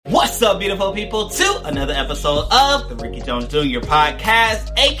What's up, beautiful people, to another episode of the Ricky Jones Jr.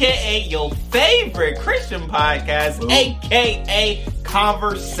 Podcast, aka your favorite Christian podcast, aka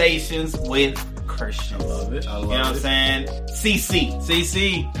Conversations with Christians. I love it. You know what I'm saying?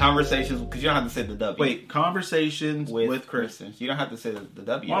 CC. Conversations, because you don't have to say the W. Wait, Conversations with Christians. You don't have to say the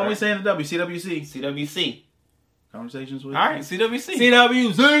W. Why are we right? saying the W? CWC. CWC. Conversations with. All right, CWC.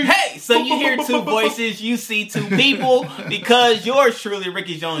 CWC. Hey, so you hear two voices, you see two people, because yours truly,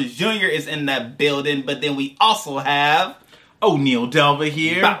 Ricky Jones Jr. is in that building, but then we also have O'Neal Delva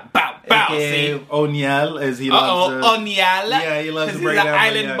here. Bow. AKA O'Neal, as he loves to. O'Neal. Yeah, he loves to he's break an down.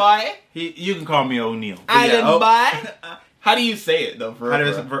 island boy. You can call me O'Neal. Island boy. How do you say it, though?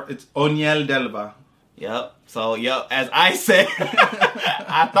 It's O'Neal Delva. Yep. So, as I said,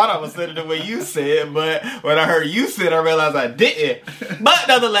 I thought I was saying it the way you said, but when I heard you say it, I realized I didn't. But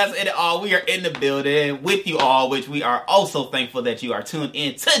nonetheless, we are in the building with you all, which we are also thankful that you are tuned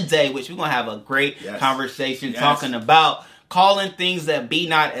in today, which we're going to have a great conversation talking about calling things that be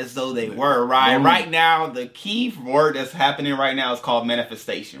not as though they were, right? Right now, the key word that's happening right now is called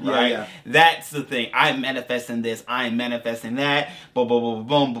manifestation, right? Yeah. That's the thing. I'm manifesting this. I'm manifesting that. Boom, boom, boom,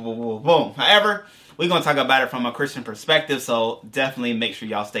 boom, boom, boom, boom. However, we're going to talk about it from a Christian perspective, so definitely make sure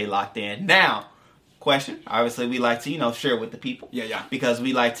y'all stay locked in. Now, question. Obviously, we like to, share with the people. Yeah. Because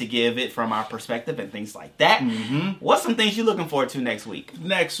we like to give it from our perspective and things like that. Mm-hmm. What's some things you're looking forward to next week?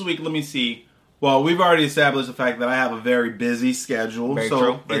 Next week, let me see. Well, we've already established the fact that I have a very busy schedule. Very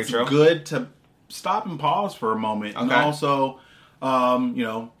true. Very it's true. good to stop and pause for a moment. Okay. And also,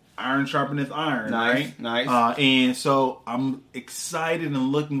 iron sharpeneth iron, right? Nice. And so I'm excited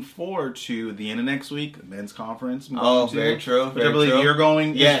and looking forward to the end of next week, the men's conference. Very true. Which I believe you're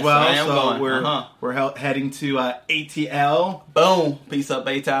going as well. I am going. We're heading to ATL. Boom. Peace up,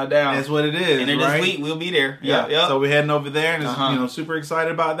 A-Town down. That's what it is, and right? this week, we'll be there. Yeah. So we're heading over there and super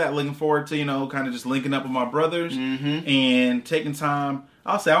excited about that. Looking forward to, kind of just linking up with my brothers and taking time.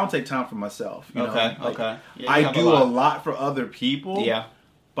 I'll say I don't take time for myself. Okay. Yeah, I do a lot for other people. Yeah.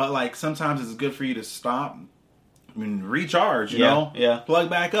 But sometimes it's good for you to stop and recharge, plug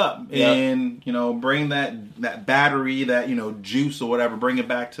back up and, bring that battery, that, juice or whatever, bring it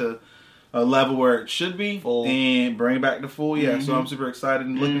back to a level where it should be full. And bring it back to full. Yeah. So I'm super excited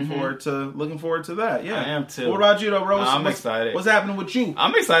and looking forward to that. Yeah. I am too. What about you though, Rose? I'm excited. What's happening with you?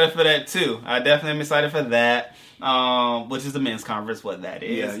 I'm excited for that too. I definitely am excited for that. Which is the men's conference, what that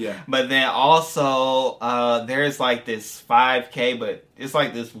is. Yeah. But then also, there's like this 5K, but it's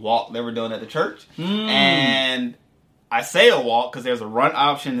like this walk that we're doing at the church. And I say a walk because there's a run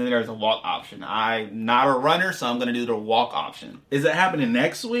option and there's a walk option. I'm not a runner, so I'm going to do the walk option. Is it happening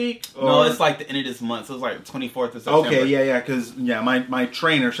next week? Or? No, it's like the end of this month, so it's like the 24th of September. Okay, yeah, because my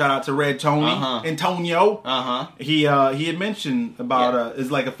trainer, shout out to Red Tony, Antonio. He had mentioned about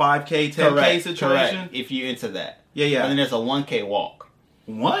it's like a 5K, 10K situation. Correct. If you're into that. Yeah. And then there's a 1K walk.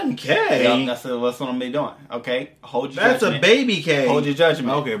 1K? Yep, that's what I'm be doing. Okay, hold your judgment. That's a baby K. Hold your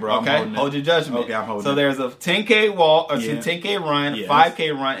judgment. Okay, bro. Okay, hold your judgment. Okay, I'm holding. So there's a 10K walk, or 10K run,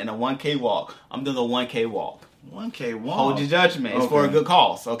 5K run, and a 1K walk. I'm doing the 1K walk. 1K walk. Hold your judgment. It's for a good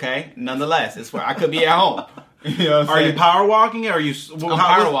cause. Okay. Nonetheless, it's where I could be at home. You know what I'm saying? Are you power walking or are you? I'm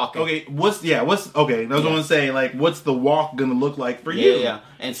power walking. Okay. What's okay? That's what I'm saying. Like, what's the walk gonna look like for you? Yeah.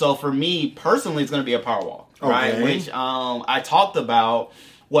 And so for me personally, it's gonna be a power walk, right? Which I talked about.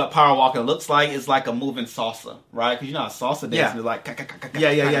 What power walking looks like is like a moving salsa, right? Because you know how salsa dance is like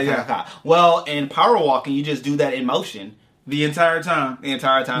yeah. Well, in power walking, you just do that in motion the entire time.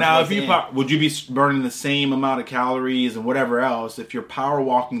 Now, if you would you be burning the same amount of calories and whatever else if you're power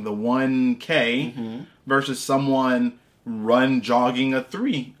walking the 1K versus someone jogging a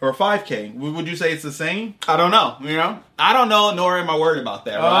 3 or 5K? Would you say it's the same? I don't know. I don't know, nor am I worried about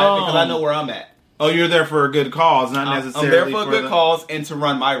that, right? Because I know where I'm at. Oh, you're there for a good cause, not necessarily. I'm there for a good cause and to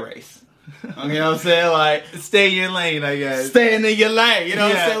run my race. You know what I'm saying? Like, stay in your lane, I guess. Staying in your lane. You know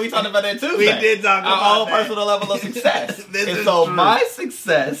what I'm saying? We talked about that too. We did talk about our own personal level of success. And so my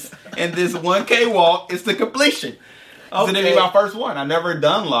success in this 1K walk is the completion. Okay. So this be my first one. I've never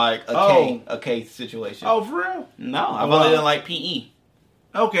done like a K situation. Oh, for real? No, I've only done like PE.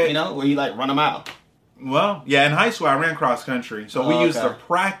 Okay. Where you like run them out. Well, yeah, in high school I ran cross country, so we used to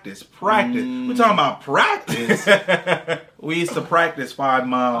practice. We're talking about practice. We used to practice 5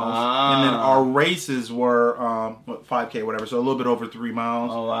 miles, and then our races were 5K, whatever, so a little bit over 3 miles.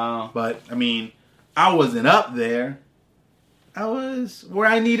 Oh, wow. But, I mean, I wasn't up there. I was where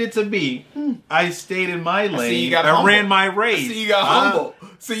I needed to be. I stayed in my lane. I ran my race. I see you got humble.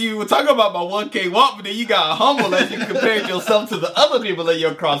 So you were talking about my 1K walk, but then you got humble as you compared yourself to the other people in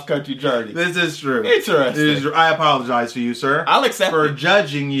your cross-country journey. This is true. Interesting. I apologize to you, sir. I'll accept for it.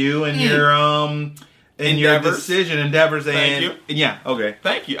 judging you and your decision endeavors. Thank you. Yeah, okay.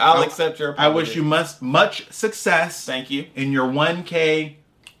 Thank you. I'll accept your apology. I wish you much success. Thank you. In your 1K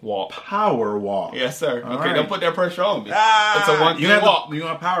walk. Power walk. Yes, sir. All okay, right. Don't put that pressure on me. It's a 1K walk. You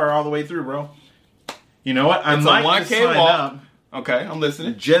want power all the way through, bro. You know what? It's I a might 1K walk. Up. Okay, I'm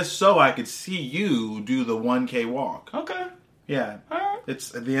listening. Just so I could see you do the 1K walk. Okay. Yeah. All right.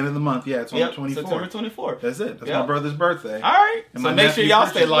 It's at the end of the month. Yeah, it's on the 24th. September 24th. That's it. That's my brother's birthday. All right. And so make sure y'all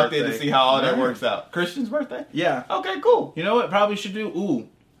stay locked in to see how all that works out. Christian's birthday? Yeah. Okay, cool. You know what? Probably should do?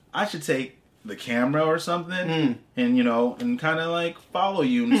 I should take the camera or something and, and kind of like follow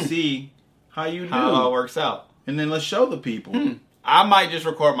you and see how you do. How it all works out. And then let's show the people. I might just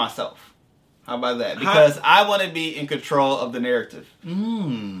record myself. How about that? Because I want to be in control of the narrative.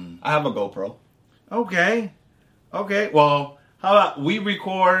 I have a GoPro. Okay. Well, how about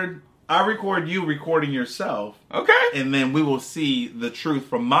I record you recording yourself. Okay. And then we will see the truth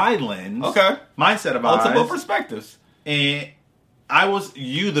from my lens. Okay. My set of eyes. Multiple perspectives. And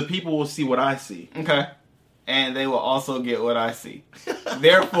the people will see what I see. Okay. And they will also get what I see.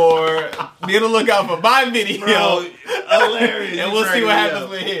 Therefore, be on the lookout for my video. Bro, hilarious. And we'll see what happens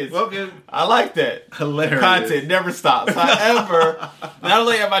with his. Okay. I like that. Hilarious. Content never stops. However, not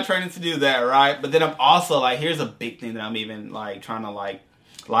only am I training to do that, right? But then I'm also like, here's a big thing that I'm even like trying to like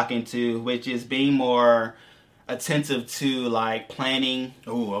lock into, which is being more attentive to like planning.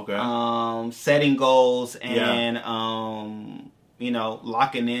 Oh, okay. Setting goals and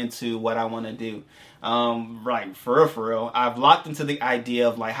locking into what I want to do. Right, for real. I've locked into the idea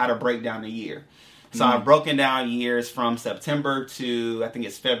of like how to break down a year. So I've broken down years from September to I think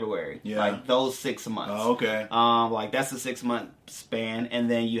it's February. Yeah. Like those 6 months. Oh, okay. Like that's a 6 month span,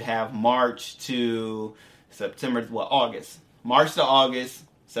 and then you have March to September. August. March to August.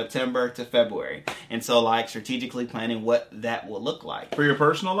 September to February. And so like strategically planning what that will look like. For your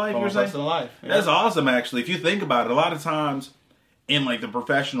personal life, you're saying? Personal life. Yeah. That's awesome, actually. If you think about it, a lot of times in like the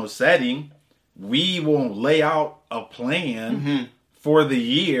professional setting, we will lay out a plan for the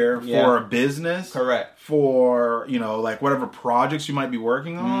year for a business. Correct. For, like whatever projects you might be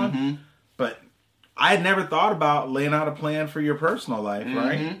working on. But I had never thought about laying out a plan for your personal life,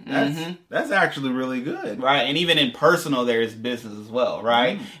 right? That's actually really good. Right. And even in personal, there's business as well,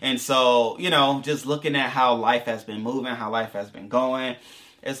 right? And so, just looking at how life has been moving, how life has been going,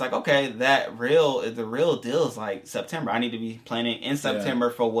 it's like, okay, the real deal is like September. I need to be planning in September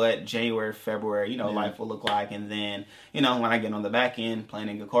for what January, February, life will look like. And then, when I get on the back end,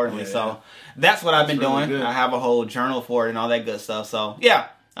 planning accordingly. So that's what I've been doing. Good. I have a whole journal for it and all that good stuff. So yeah,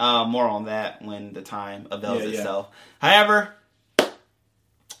 more on that when the time avails itself. However,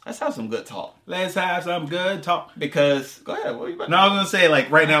 let's have some good talk. Let's have some good talk. Because, go ahead. What are you about to No, I was going to say,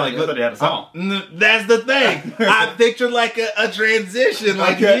 like, right now, like, look, had a song. That's the thing. I pictured, like, a transition,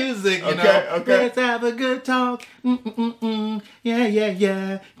 like music, you know. Okay. Let's have a good talk.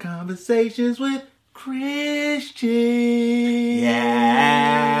 Yeah. Conversations with Christian.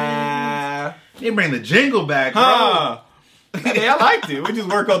 Yeah. They bring the jingle back, bro. I liked it. We just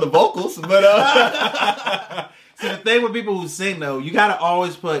work on the vocals, but See, the thing with people who sing, though, you got to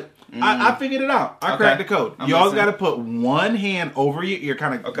always put... I figured it out. I cracked the code. You always got to put one hand over your ear,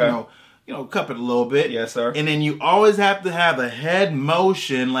 kind of, cup it a little bit. Yes, sir. And then you always have to have a head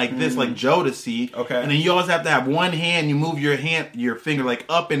motion like this, like Jodeci. Okay. And then you always have to have one hand. You move your finger like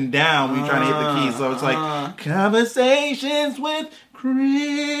up and down when you're trying to hit the key. So it's like conversations with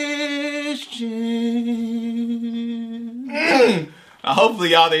Christian. Hopefully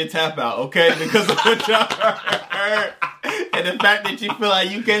y'all didn't tap out, okay? Because of what y'all heard. And the fact that you feel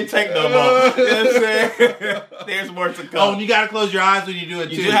like you can't take no more. You know what I'm saying? There's more to come. Oh, and you got to close your eyes when you do it,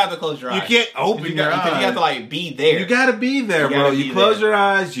 too. You do have to close your eyes. You can't open your eyes. Because you have to, like, be there. You got to be there, bro. You close your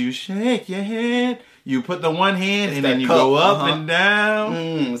eyes. You shake your head. You put the one hand, and then you go up and down.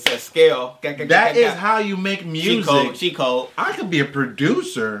 It's that scale. That is how you make music. She code. I could be a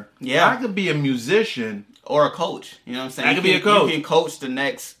producer. Yeah. I could be a musician. Or a coach. You know what I'm saying? I could be a coach. You can coach the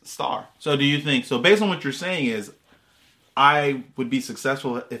next star. So do you think, based on what you're saying is, I would be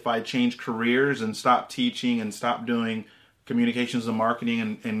successful if I change careers and stop teaching and stop doing communications and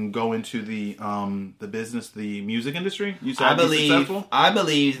marketing and go into the business, the music industry? You said I'd be successful? I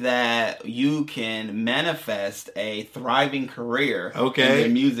believe that you can manifest a thriving career in the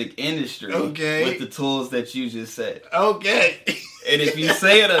music industry with the tools that you just said. Okay. And if you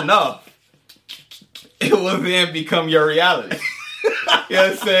say it enough, it will then become your reality. You know what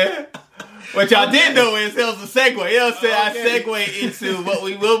I'm saying? What y'all did know is it was a segue. You know what I'm saying? Okay. I segue into what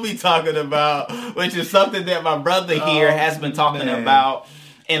we will be talking about, which is something that my brother here has been talking about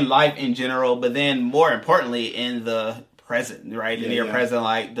in life in general, but then more importantly in the present, right? The near present,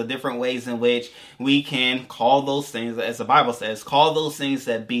 like the different ways in which we can call those things, as the Bible says, call those things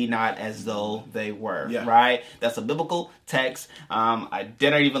that be not as though they were, right? That's a biblical text. I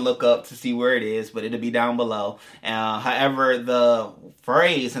didn't even look up to see where it is, but it'll be down below. However, the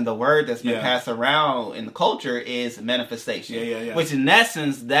phrase and the word that's been passed around in the culture is manifestation, which in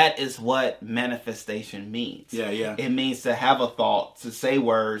essence, that is what manifestation means. It means to have a thought, to say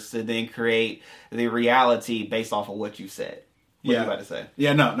words, to then create the reality based off of what you said. What are you about to say?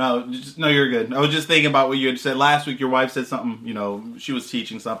 No, you're good. I was just thinking about what you had said last week. Your wife said something, she was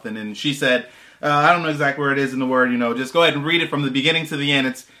teaching something, and she said, I don't know exactly where it is in the word, just go ahead and read it from the beginning to the end.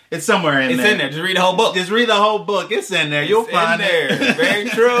 It's somewhere in there. It's in there. Just read the whole book. Just read the whole book. It's in there. You'll find it. Very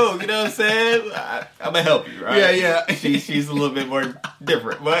true. You know what I'm saying? I'm going to help you, right? Yeah. She's a little bit more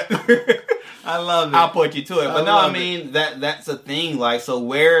different, but I love it. I'll point you to it. But I mean, that's a thing. Like, so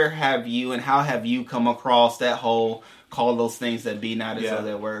where have you and how have you come across that whole call those things that be not as though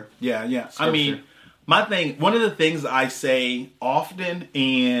they were? Yeah. Scripture. I mean, one of the things I say often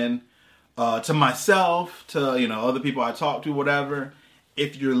and to myself, to, other people I talk to, whatever,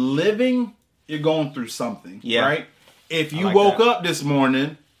 if you're living, you're going through something, right? If you woke up this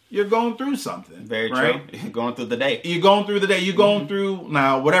morning, you're going through something. Very true. You're going through the day. You're going through the day. You're going through,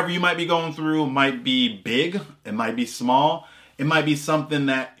 now, whatever you might be going through might be big. It might be small. It might be something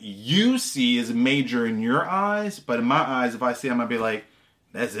that you see as major in your eyes. But in my eyes, if I see it, I might be like,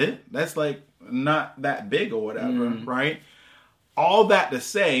 that's it? That's like not that big or whatever, right? All that to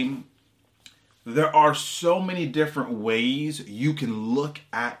say, there are so many different ways you can look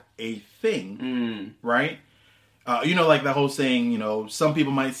at a thing, right? Like the whole saying, some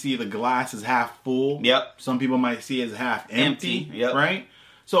people might see the glass as half full. Some people might see it as half empty. Right?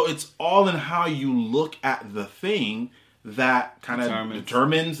 So it's all in how you look at the thing that kind of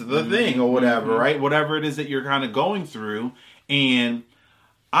determines the thing or whatever, right? Whatever it is that you're kind of going through. And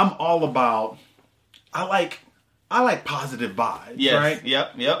I'm all about, I like positive vibes, right?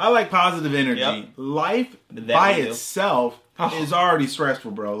 Yep. I like positive energy. Life by itself is already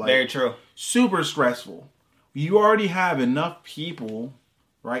stressful, bro. Like, very true. Super stressful. You already have enough people,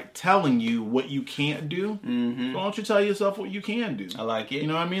 right, telling you what you can't do. So why don't you tell yourself what you can do? I like it. You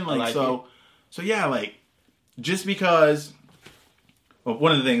know what I mean? So yeah, like, just because. Well,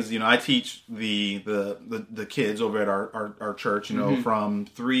 one of the things, I teach the kids over at our church, from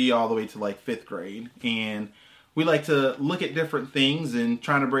 3 all the way to like 5th grade, and we like to look at different things and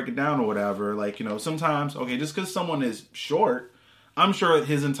trying to break it down or whatever. Like, sometimes, just because someone is short, I'm sure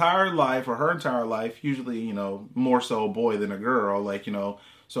his entire life or her entire life, usually, more so a boy than a girl, like,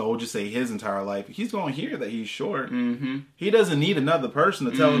 so we'll just say his entire life, he's going to hear that he's short. He doesn't need another person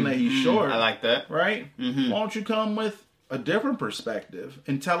to tell him that he's short. I like that. Right? Why don't you come with a different perspective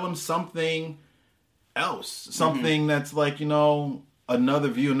and tell him something else? Something that's like, another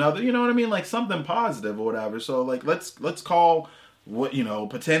view, you know what I mean? Like something positive or whatever. So like, let's call what,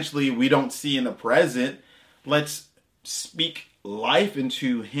 potentially we don't see in the present. Let's speak life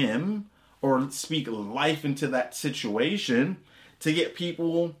into him or speak life into that situation to get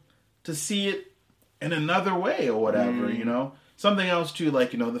people to see it in another way or whatever, Something else too,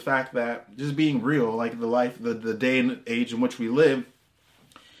 like, the fact that just being real, like the day and age in which we live,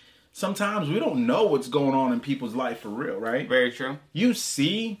 sometimes we don't know what's going on in people's life for real, right? Very true. You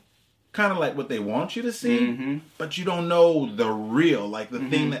see kind of like what they want you to see, but you don't know the real, like the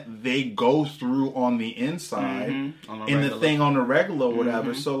thing that they go through on the inside and the thing on the regular or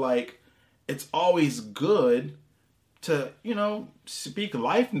whatever. So like, it's always good to, speak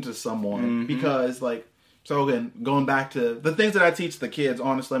life into someone because like, so again, going back to the things that I teach the kids,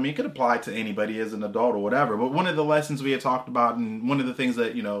 honestly, I mean, it could apply to anybody as an adult or whatever. But one of the lessons we had talked about, and one of the things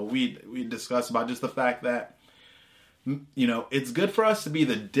that, we discussed about, just the fact that, it's good for us to be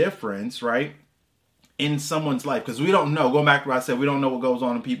the difference, right, in someone's life. Because we don't know, going back to what I said, we don't know what goes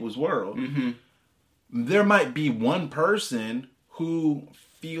on in people's world. There might be one person who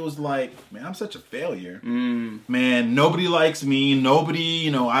feels like, man, I'm such a failure. Man, nobody likes me. Nobody,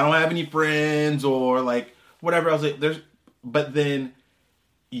 I don't have any friends or like whatever else. But then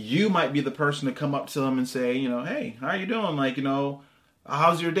you might be the person to come up to them and say, hey, how you doing? Like,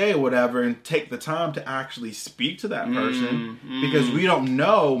 how's your day or whatever, and take the time to actually speak to that person because we don't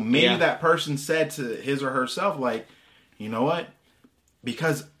know. Maybe that person said to his or herself, like, you know what?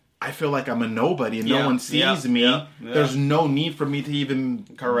 Because I feel like I'm a nobody and no one sees me. There's no need for me to even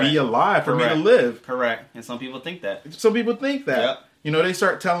be alive, for me to live. Correct. And some people think that. Some people think that. they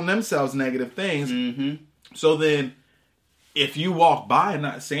start telling themselves negative things. So then if you walk by and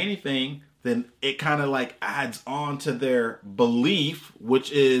not say anything, then it kind of like adds on to their belief,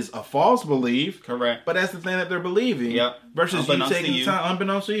 which is a false belief. Correct. But that's the thing that they're believing. Yep. Versus you taking the time,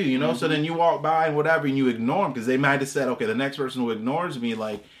 unbeknownst to you, So then you walk by and whatever, and you ignore them because they might have said, okay, the next person who ignores me,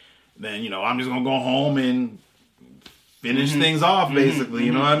 like, then, I'm just going to go home and finish things off, basically.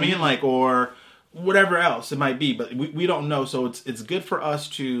 You know what I mean? Like, or whatever else it might be. But we don't know. So it's good for us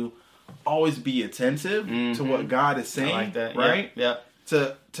to always be attentive to what God is saying. I like that. Right? Yep.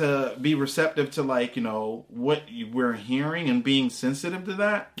 To be receptive to, like, what we're hearing and being sensitive to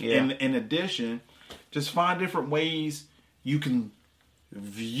that. Yeah. In addition, just find different ways you can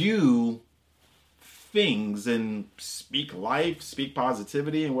view things and speak life, speak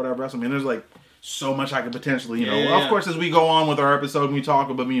positivity, and whatever else. I mean, there's like so much I could potentially, Of course, as we go on with our episode and we talk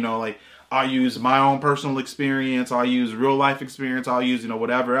about, like, I'll use my own personal experience, I'll use real life experience, I'll use,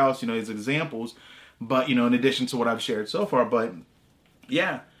 whatever else, as examples. But, in addition to what I've shared so far, but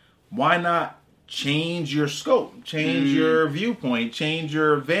yeah, why not change your scope, change your viewpoint, change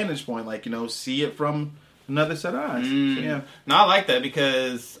your vantage point, like, see it from another set of eyes. So, yeah. No, I like that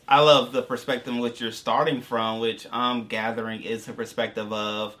because I love the perspective in which you're starting from, which I'm gathering is the perspective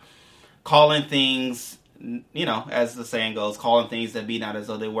of calling things, as the saying goes, calling things that be not as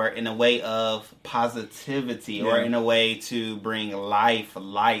though they were, in a way of positivity or in a way to bring life,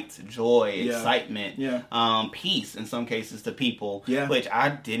 light, joy, excitement, peace in some cases to people, which I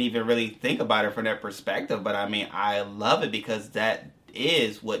didn't even really think about it from that perspective. But I mean, I love it because that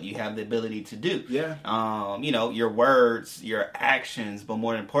is what you have the ability to do. Your words, your actions, but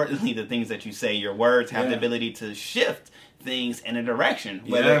more importantly, the things that you say, your words have the ability to shift things in a direction,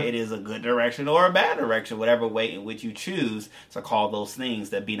 whether it is a good direction or a bad direction, whatever way in which you choose to call those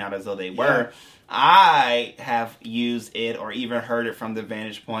things that be not as though they were. I have used it or even heard it from the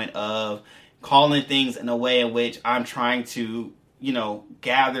vantage point of calling things in a way in which I'm trying to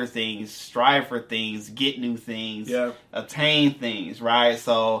gather things, strive for things, get new things, attain things, right?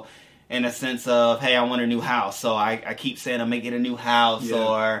 So in a sense of, hey, I want a new house. So I keep saying I'm going to get a new house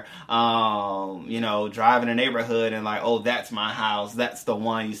or, drive in a neighborhood and like, oh, that's my house. That's the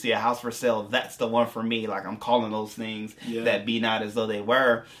one. You see a house for sale. That's the one for me. Like I'm calling those things that be not as though they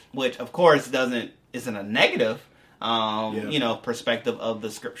were, which of course isn't a negative, perspective of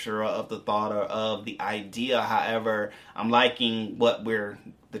the scripture or of the thought or of the idea. However, I'm liking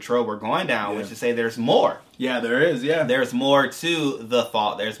the trail we're going down, which is say there's more. Yeah, there is, There's more to the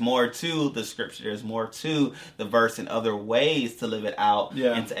thought. There's more to the scripture. There's more to the verse and other ways to live it out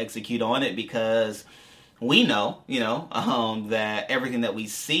and to execute on it because we know, that everything that we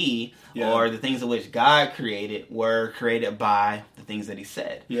see or the things in which God created were created by the things that he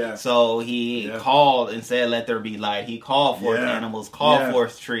said. So he called and said, let there be light. He called forth animals, called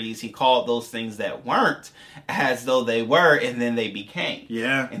forth trees. He called those things that weren't as though they were, and then they became.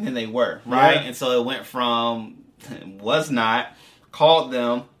 And then they were, right? And so it went from was not, called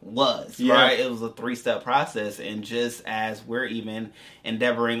them, was, right? It was a 3-step process. And just as we're even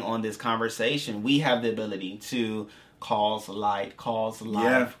endeavoring on this conversation, we have the ability to cause light, cause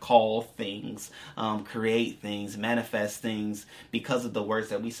life, call things, create things, manifest things because of the words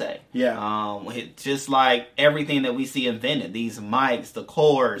that we say. Just like everything that we see invented, these mics, the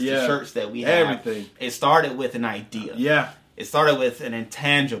cords, the shirts that we have, everything. It started with an idea. It started with an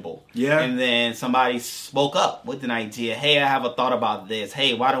intangible. And then somebody spoke up with an idea. Hey, I have a thought about this.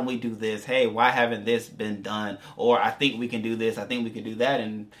 Hey, why don't we do this? Hey, why haven't this been done? Or I think we can do this. I think we can do that.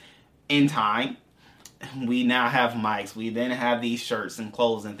 And in time, we now have mics. We then have these shirts and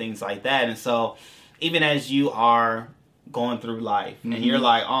clothes and things like that. And so even as you are going through life and you're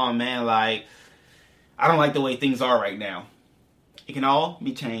like, oh man, like, I don't like the way things are right now. It can all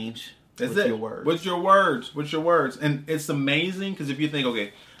be changed. That's it. With your words. And it's amazing because if you think,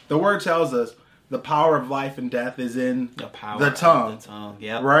 okay, the word tells us the power of life and death is in the tongue.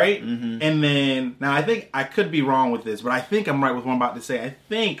 Right? And then, now I think I could be wrong with this, but I think I'm right with what I'm about to say. I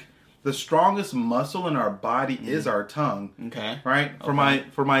think the strongest muscle in our body is our tongue. Okay. Right? For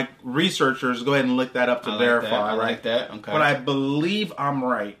my researchers, go ahead and look that up to verify. I like that. Okay. But I believe I'm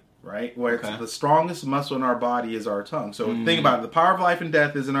right. Right? Where it's the strongest muscle in our body is our tongue. So think about it. The power of life and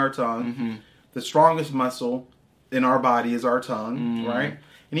death is in our tongue. The strongest muscle in our body is our tongue. Right?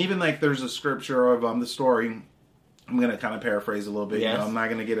 And even like there's a scripture of the story. I'm going to kind of paraphrase a little bit. Yes. I'm not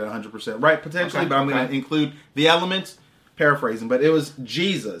going to get it 100% right potentially, but I'm going to include the elements. Paraphrasing, but it was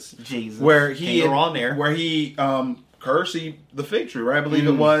Jesus. Where he cursed the fig tree, right? I believe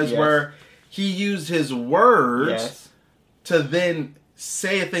it was where he used his words to then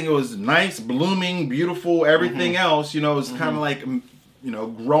say a thing. It was nice, blooming, beautiful, everything else. It was kind of like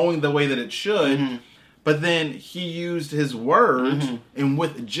growing the way that it should. Mm-hmm. But then he used his words, and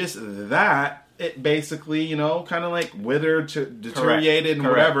with just that, it basically, kind of like withered, deteriorated, and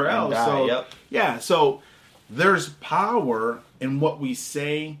whatever else. So, yeah, so there's power in what we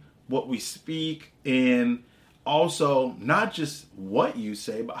say, what we speak, and also not just what you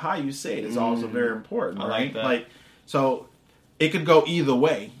say, but how you say it is also very important, right? I like that. Like, so it could go either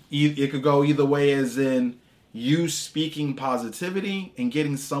way. It could go either way, as in you speaking positivity and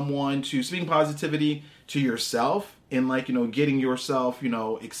getting someone to speaking positivity to yourself and getting yourself,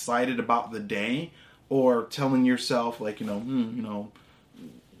 excited about the day, or telling yourself there's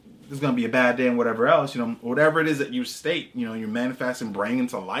going to be a bad day and whatever else, whatever it is that you state, you're manifesting, bringing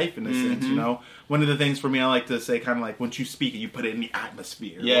into life in a sense, One of the things for me, I like to say kind of like once you speak it, you put it in the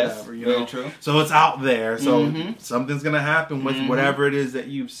atmosphere. Yes, whatever, very true. So it's out there. So something's going to happen with whatever it is that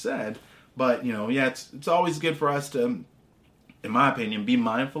you've said. But, it's always good for us to, in my opinion, be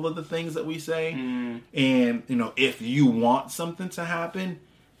mindful of the things that we say. And, if you want something to happen,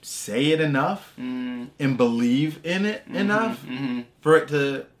 say it enough and believe in it enough for it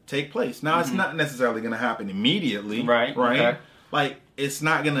to take place. Now, it's not necessarily going to happen immediately. Right? Okay. Like, it's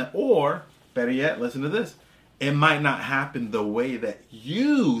not going to, or, better yet, listen to this. It might not happen the way that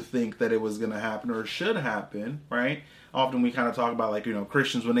you think that it was going to happen or should happen, right? Often we kind of talk about,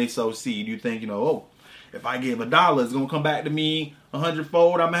 Christians, when they sow seed, you think, if I give $1, it's going to come back to me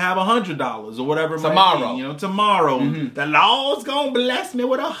 100-fold. I'm going to have $100 or whatever it might be. Tomorrow. The Lord's going to bless me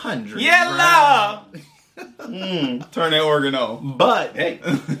with 100. Yeah, Lord. Turn that organ on. But,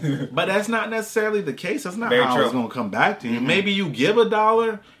 but that's not necessarily the case. That's not how it's going to come back to you. Maybe you give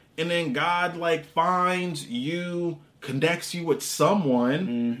 $1 and then God, finds you, connects you with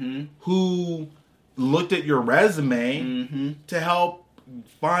someone who looked at your resume to help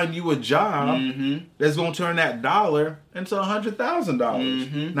find you a job that's going to turn that $1 into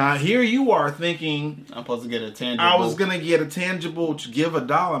 $100,000. Now, here you are thinking, I'm supposed to get a tangible. I was going to get a tangible to give $1.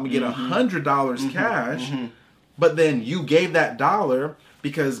 I'm going to get $100 cash. But then you gave that $1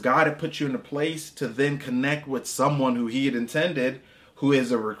 because God had put you in a place to then connect with someone who he had intended, who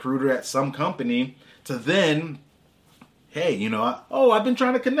is a recruiter at some company, to then, hey, I've been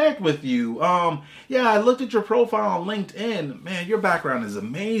trying to connect with you. I looked at your profile on LinkedIn. Man, your background is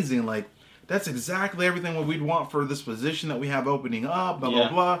amazing. That's exactly everything what we'd want for this position that we have opening up, blah, blah,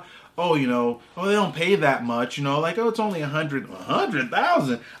 blah. Oh, they don't pay that much, it's only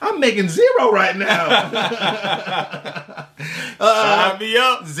 100,000. I'm making $0 right now. Sign me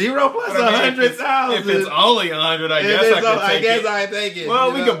up. $0 plus 100,000. If it's only 100, I guess I take it.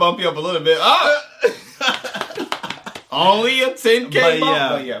 Well, we could bump you up a little bit. Only a 10K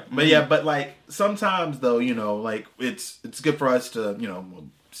bump. But sometimes though, it's good for us to,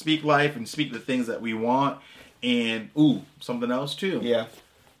 speak life and speak the things that we want. And, something else too. Yeah.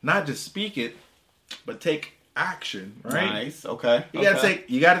 Not just speak it, but take action, right? Nice. Okay. You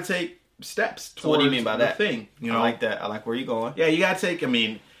gotta take steps towards what do you mean by that thing. I like that. I like where you're going. Yeah, you gotta take,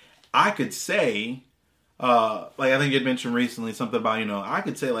 I could say, I think you'd mentioned recently something about, I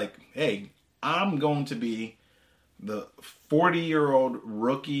could say hey, I'm going to be the 40-year-old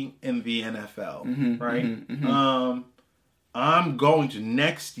rookie in the NFL, right? I'm going to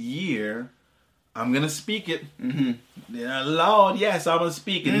next year, I'm going to speak it. Yeah, Lord, yes, I'm going to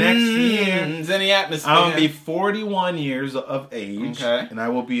speak it. Next year, it's in the atmosphere. I'm going to be 41 years of age. Okay. And I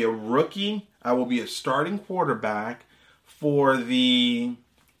will be a rookie. I will be a starting quarterback for the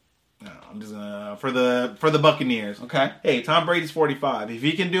for the Buccaneers. Okay. Hey, Tom Brady's 45. If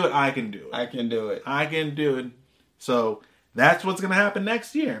he can do it, I can do it. I can do it. So that's what's going to happen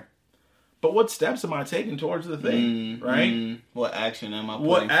next year. But what steps am I taking towards the thing, right? What action am I putting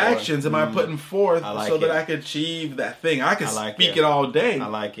forth? What actions am I putting forth so that I can achieve that thing? I can speak it all day. I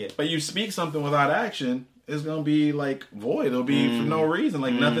like it. But you speak something without action, it's going to be void. It'll be for no reason.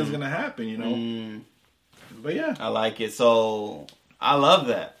 Nothing's going to happen, But yeah. I like it. So I love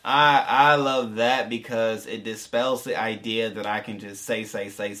that. I love that because it dispels the idea that I can just say.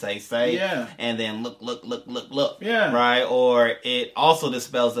 Yeah. And then look. Yeah. Right? Or it also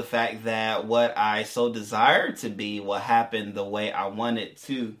dispels the fact that what I so desire to be will happen the way I want it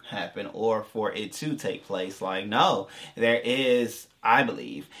to happen or for it to take place. No, there is, I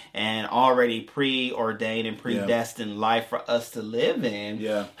believe, an already preordained and predestined life for us to live in.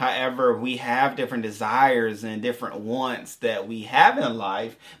 Yeah. However, we have different desires and different wants that we have in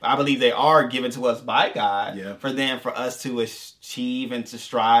life. I believe they are given to us by God for us to achieve and to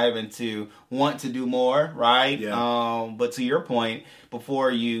strive and to want to do more, right? Yeah. But to your point, before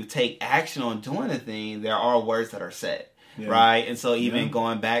you take action on doing a thing, there are words that are said, right? And so even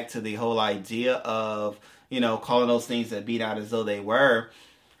going back to the whole idea of calling those things that be not as though they were.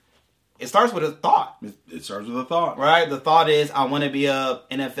 It starts with a thought. It starts with a thought. Right? The thought is, I want to be a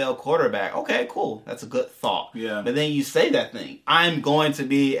NFL quarterback. Okay, cool. That's a good thought. Yeah. But then you say that thing. I'm going to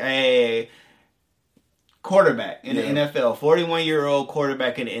be a quarterback in the NFL. 41-year-old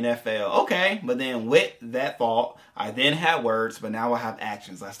quarterback in the NFL. Okay. But then with that thought, I then had words, but now I have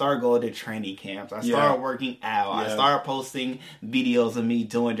actions. I started going to training camps. I started working out. I started posting videos of me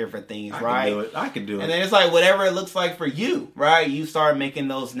doing different things, right? I can do it. And then it's like whatever it looks like for you, right? You start making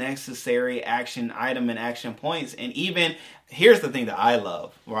those necessary action item and action points. And even, here's the thing that I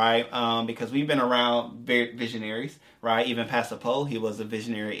love, right? Because we've been around visionaries, right? Even Pastor Poe, he was a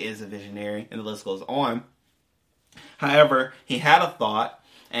visionary, is a visionary, and the list goes on. However, he had a thought.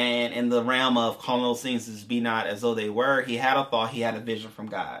 And in the realm of calling those things as be not as though they were, he had a thought, he had a vision from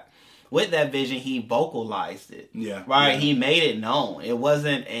God. With that vision, he vocalized it. Yeah. Right? Yeah. He made it known. It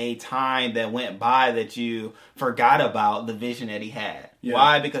wasn't a time that went by that you forgot about the vision that he had. Yeah.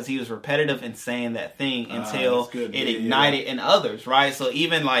 Why? Because he was repetitive in saying that thing until it ignited in others, right? So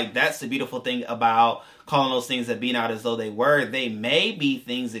even like that's the beautiful thing about calling those things that be not as though they were. They may be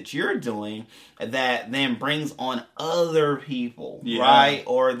things that you're doing that then brings on other people, right?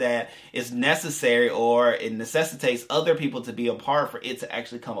 Or that is necessary, or it necessitates other people to be a part for it to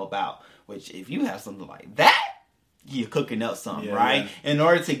actually come about. Which if you have something like that, you're cooking up something, right? Yeah. In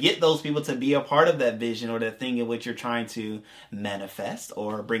order to get those people to be a part of that vision or that thing in which you're trying to manifest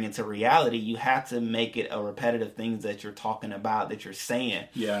or bring into reality, you have to make it a repetitive thing that you're talking about, that you're saying.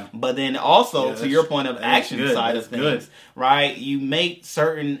 Yeah. But then also, to your point of action side of things, right? You make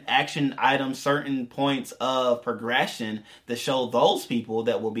certain action items, certain points of progression that show those people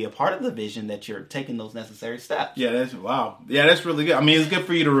that will be a part of the vision that you're taking those necessary steps. Yeah, that's really good. I mean, it's good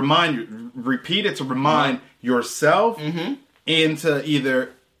for you to repeat it to remind yourself and to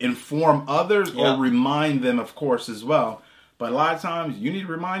either inform others or remind them, of course, as well. But a lot of times you need to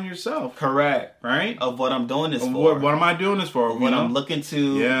remind yourself. Correct. Right? Of what I'm doing this for. What am I doing this for? What I'm looking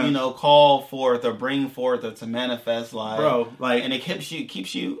to, call forth or bring forth or to manifest, and it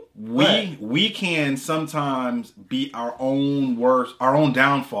keeps you. We can sometimes be our own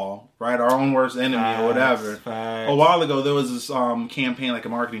downfall, right? Our own worst enemy or whatever. A while ago, there was this campaign, like a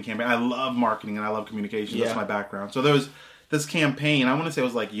marketing campaign. I love marketing and I love communication. That's my background. So there was this campaign, I want to say it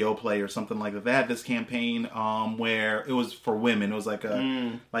was like YoPlay or something like that. They had this campaign where it was for women. It was like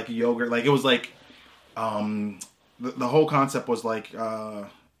a yogurt. Like it was like the whole concept was like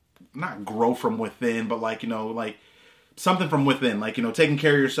not grow from within, but like something from within. Like taking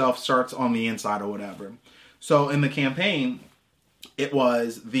care of yourself starts on the inside or whatever. So in the campaign, it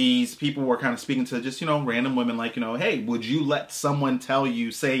was these people were kind of speaking to just random women, like hey, would you let someone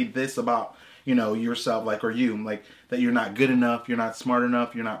say this about yourself, like, or you, like, that you're not good enough, you're not smart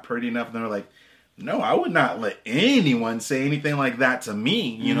enough, you're not pretty enough. And they're like, no, I would not let anyone say anything like that to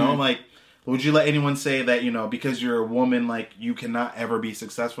me. You know, like, would you let anyone say that, because you're a woman, like, you cannot ever be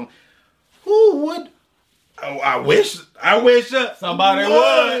successful? Who would? Oh, I wish somebody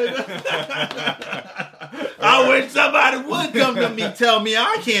would. I wish somebody would come to me, tell me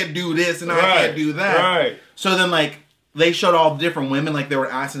I can't do this and I can't do that. Right. So then, like, they showed all the different women, like, they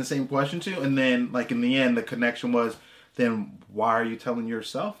were asking the same question to, and then, like, in the end, the connection was, then why are you telling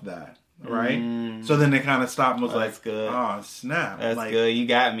yourself that? Right? So then they kind of stopped and was like, good. Oh, snap. That's like, good. You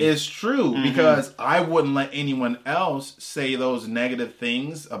got me. It's true, because I wouldn't let anyone else say those negative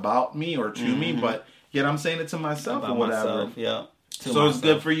things about me or to me, but yet I'm saying it to myself or whatever. So it's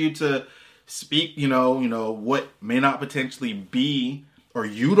good for you to speak, what may not potentially be, or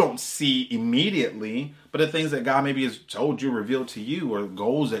you don't see immediately, but the things that God maybe has told you, revealed to you, or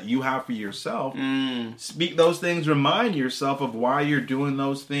goals that you have for yourself. Speak those things, remind yourself of why you're doing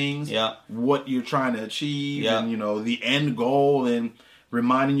those things, what you're trying to achieve, and, the end goal, and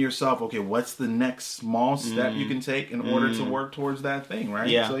reminding yourself, okay, what's the next small step you can take in order to work towards that thing, right?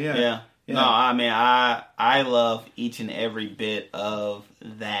 Yeah. So, No, I mean, I love each and every bit of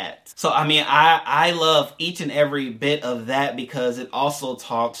that. So, I mean, I love each and every bit of that because it also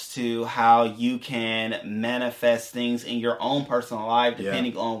talks to how you can manifest things in your own personal life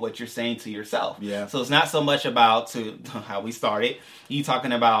depending on what you're saying to yourself. Yeah. So it's not so much about to how we started. You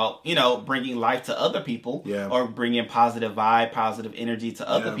talking about, bringing life to other people or bringing positive vibe, positive energy to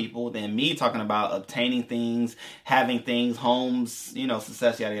other people than me talking about obtaining things, having things, homes,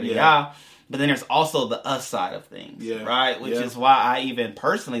 success, yada, yada, yada. But then there's also the us side of things, right? Which is why I even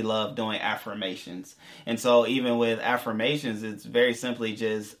personally love doing affirmations. And so even with affirmations, it's very simply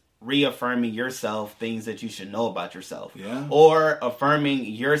just reaffirming yourself things that you should know about yourself. Or affirming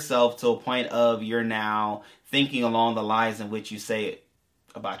yourself to a point of you're now thinking along the lines in which you say it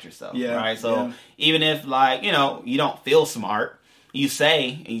about yourself, right? So even if, like, you know, you don't feel smart, you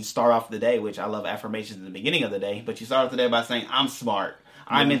say, and you start off the day, which I love affirmations in the beginning of the day, but you start off the day by saying, I'm smart.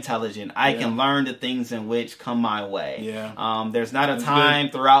 I'm intelligent. I can learn the things in which come my way. There's not a time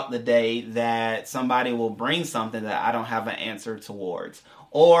throughout the day that somebody will bring something that I don't have an answer towards,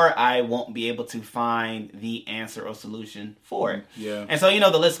 or I won't be able to find the answer or solution for it. And so, you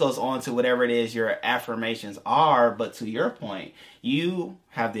know, the list goes on to whatever it is your affirmations are. But to your point, you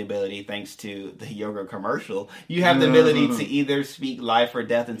have the ability, thanks to the yoga commercial, you have the ability to either speak life or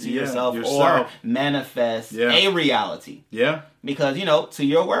death into yourself or manifest a reality. Because, you know, to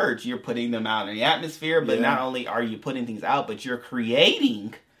your words, you're putting them out in the atmosphere, but not only are you putting things out, but you're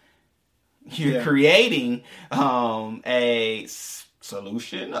creating a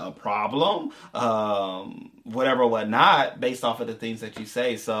solution, a problem, whatever, whatnot, based off of the things that you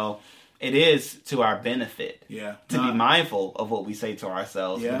say. So it is to our benefit to be mindful of what we say to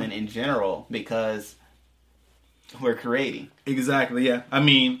ourselves, and then in general, because we're creating. Exactly, I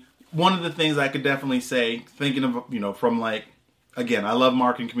mean, one of the things I could definitely say, thinking of, you know, from like, again, I love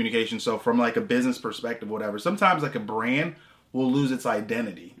marketing communication, so from like a business perspective, whatever, sometimes like a brand will lose its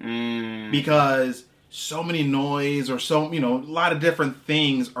identity because so many noise or so, you know, a lot of different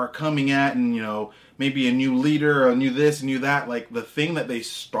things are coming at, and, you know, maybe a new leader, a new this, a new that, like the thing that they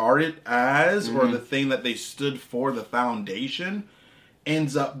started as or the thing that they stood for, the foundation,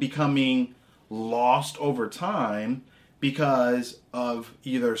 ends up becoming lost over time because of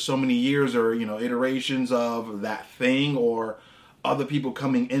either so many years or, you know, iterations of that thing or other people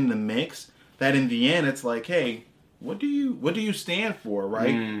coming in the mix, that in the end it's like, hey, what do you stand for,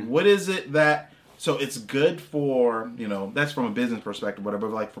 right? What is it that, so it's good for, you know, that's from a business perspective, whatever,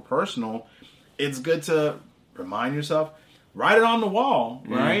 like for personal, it's good to remind yourself, write it on the wall,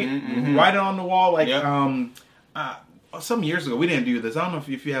 right? Write it on the wall, like, some years ago, we didn't do this. I don't know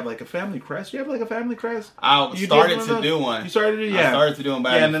if you have like a family crest. You have like a family crest? I started to do one. You started to, I started to do one,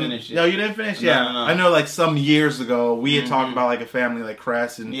 but I didn't finish it. No, you didn't finish? No. I know like some years ago, we had talked about like a family like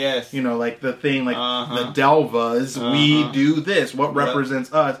crest and, you know, like the thing, like the Delvas, we do this, what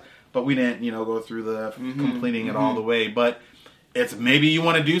represents us, but we didn't, you know, go through the completing it all the way. But it's maybe you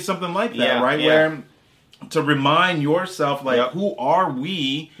want to do something like that, right? Where to remind yourself, like, who are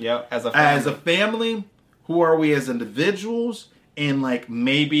we as a family? Who are we as individuals? And like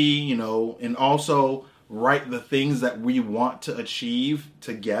maybe, you know, and also write the things that we want to achieve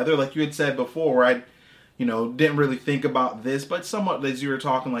together. Like you had said before, I, you know, didn't really think about this, but somewhat as you were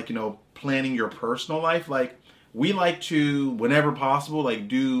talking, like, you know, planning your personal life. Like we like to, whenever possible, like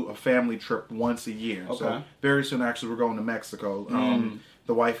do a family trip once a year. So very soon, actually, we're going to Mexico,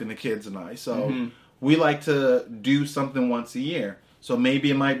 the wife and the kids and I. So we like to do something once a year. So maybe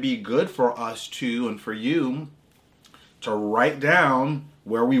it might be good for us to, and for you, to write down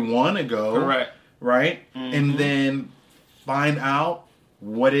where we want to go. Correct. Right? And then find out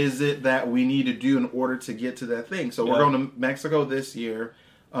what is it that we need to do in order to get to that thing. So we're going to Mexico this year.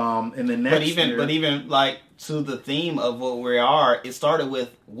 And then next year. But even like to the theme of what we are, it started with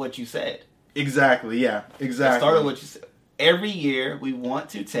what you said. Exactly. Yeah. Exactly. It started with what you said. Every year, we want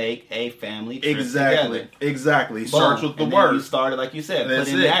to take a family trip together. Exactly. Starts with the word. You started, like you said, put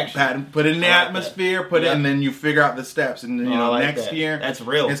in the action. Put it in the atmosphere, put it, and then you figure out the steps. And, you know, next year, that's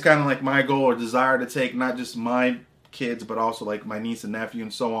real. It's kind of like my goal or desire to take not just my kids, but also like my niece and nephew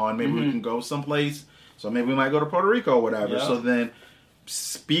and so on. Maybe we can go someplace. So maybe we might go to Puerto Rico or whatever. So then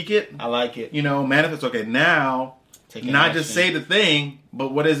speak it. I like it. You know, manifest. Okay, now, not just say the thing,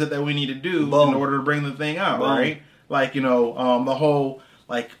 but what is it that we need to do in order to bring the thing out, right? Like, you know, the whole,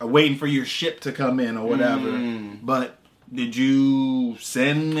 like, waiting for your ship to come in or whatever. But did you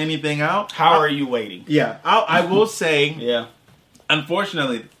send anything out? How are you waiting? Yeah. I will say,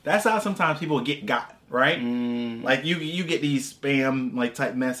 unfortunately, that's how sometimes people get got, right? Like, you get these spam, like,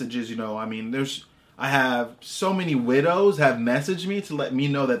 type messages, you know. I mean, I have so many widows have messaged me to let me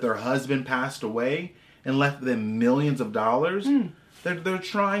know that their husband passed away and left them millions of dollars. They're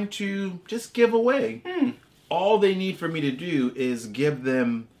trying to just give away. All they need for me to do is give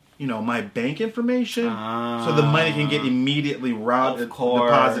them, you know, my bank information so the money can get immediately routed,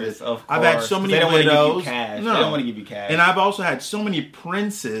 deposited. I've had so many widows. They don't want to give you cash. And I've also had so many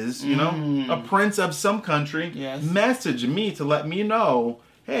princes, you know, a prince of some country message me to let me know,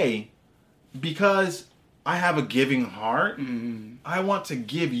 hey, because I have a giving heart, I want to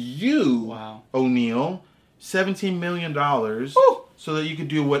give you, O'Neal, $17 million so that you can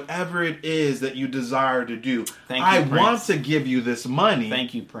do whatever it is that you desire to do. I want to give you this money.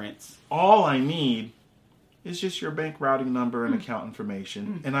 Thank you, Prince. All I need It's just your bank routing number and account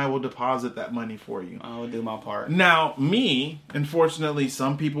information, and I will deposit that money for you. I will do my part. Now, me, unfortunately,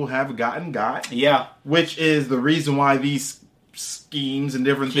 some people have got. Yeah. Which is the reason why these schemes and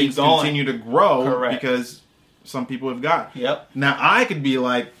different things continue to grow. Correct. Because some people have got. Yep. Now, I could be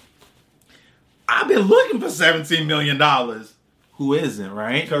like, I've been looking for $17 million. Who isn't,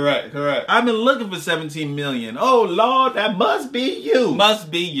 right? Correct. I've been looking for $17 million. Oh, Lord, that must be you.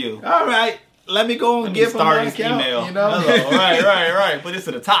 Must be you. All right. Let me go and give start my his account, email. You know? Right. Put this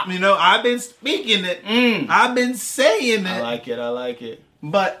to the top. You know, I've been speaking it. I've been saying it. I like it.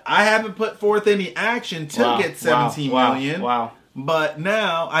 But I haven't put forth any action to get $17 million. Wow. But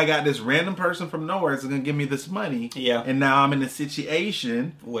now I got this random person from nowhere that's going to give me this money. Yeah. And now I'm in a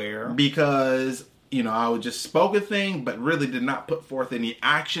situation where because, you know, I would just spoke a thing, but really did not put forth any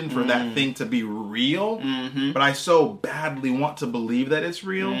action for that thing to be real. Mm-hmm. But I so badly want to believe that it's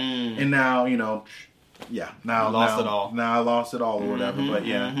real. And now, you know, now I lost it all or whatever. But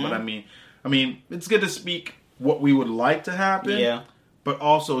but I mean, it's good to speak what we would like to happen. Yeah. But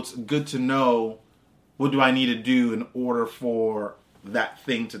also it's good to know what do I need to do in order for that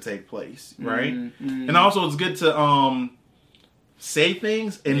thing to take place, right? And also it's good to say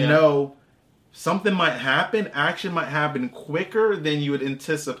things and know something might happen, action might happen quicker than you had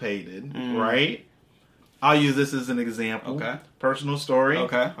anticipated, right? I'll use this as an example. Okay. Personal story.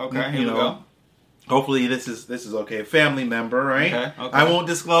 Okay. Here we go. Hopefully this is okay. Family member, right? Okay. I won't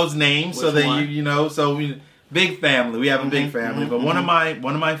disclose names so that one? you know. So big family. We have a big family, but one of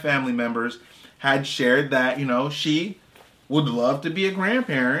my family members had shared that, you know, she would love to be a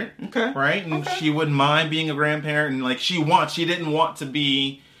grandparent. Okay. Right? And she wouldn't mind being a grandparent. And like she didn't want to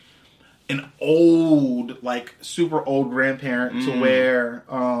be an old, like super old grandparent to where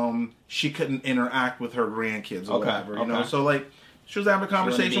she couldn't interact with her grandkids or whatever. You know? So like she was having a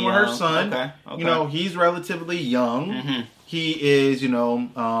conversation with her son. Okay. You know, he's relatively young. He is, you know,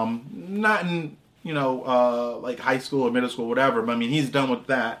 not in like high school or middle school, whatever. But I mean, he's done with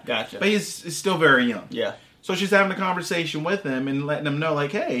that. Gotcha. But he's still very young. Yeah. So she's having a conversation with him and letting him know,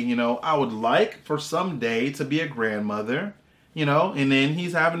 like, hey, you know, I would like for someday to be a grandmother, you know. And then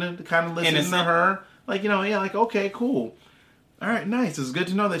he's having to kind of listen to her, like, you know, like, okay, cool. All right, nice. It's good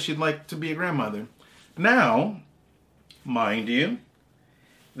to know that she'd like to be a grandmother. Now, mind you,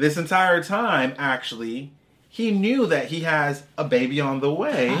 this entire time, actually, he knew that he has a baby on the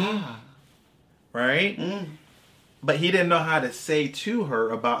way. Right? But he didn't know how to say to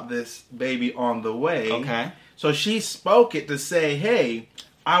her about this baby on the way. Okay. So she spoke it to say, hey,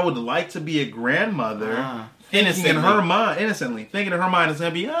 I would like to be a grandmother. Thinking in her mind, innocently, thinking in her mind it's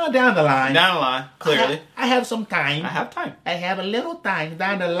going to be, down the line. Down the line, clearly. I have some time. I have time. I have a little time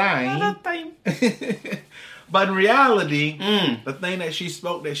down the line. I have time. But in reality, the thing that she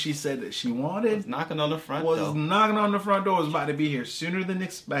spoke, that she said that she wanted, was knocking on the front door. Was about to be here sooner than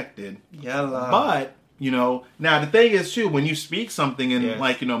expected. Yalla. But, you know, now the thing is too, when you speak something and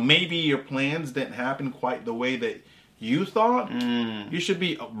like, you know, maybe your plans didn't happen quite the way that you thought, you should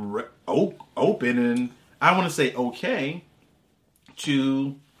be open and, I want to say, okay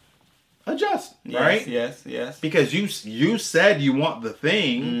to adjust, right? Yes. Because you said you want the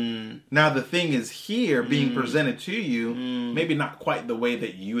thing. Now the thing is here being presented to you. Maybe not quite the way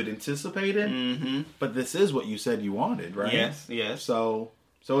that you had anticipated. But this is what you said you wanted, right? Yes. So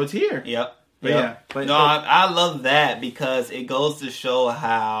it's here. Yep. But I love that because it goes to show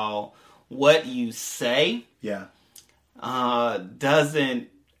how what you say doesn't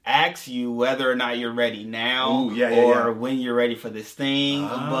ask you whether or not you're ready now or when you're ready for this thing,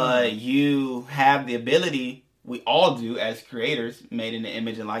 but you have the ability, we all do as creators made in the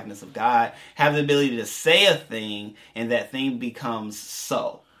image and likeness of God, have the ability to say a thing and that thing becomes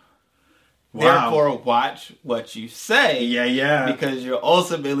so. Wow. Therefore, watch what you say. Because you're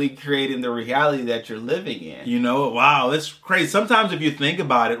ultimately creating the reality that you're living in. You know, wow, that's crazy. Sometimes if you think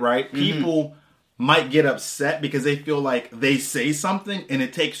about it, right, people might get upset because they feel like they say something and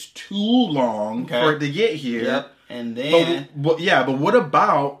it takes too long for it to get here. Yep. And then... But what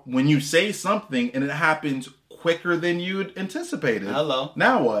about when you say something and it happens quicker than you anticipated? Hello.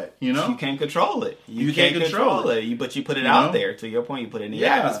 Now what? You know? You can't control it. You can't control it. But you put it out there. To your point, you put it in the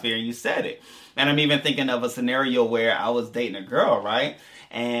atmosphere and you said it. And I'm even thinking of a scenario where I was dating a girl, right?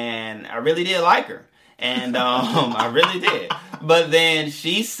 And I really did like her. And I really did. But then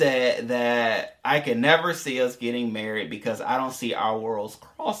she said that I could never see us getting married because I don't see our worlds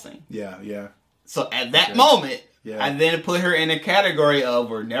crossing. Yeah. So at that moment, I then put her in a category of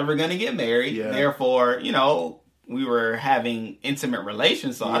we're never going to get married. Therefore, you know, we were having intimate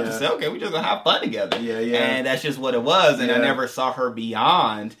relations. So I just said, okay, we're just going to have fun together. And that's just what it was. And I never saw her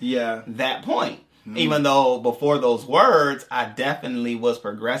beyond that point. Even though before those words, I definitely was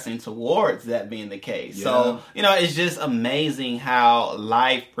progressing towards that being the case. Yeah. So, it's just amazing how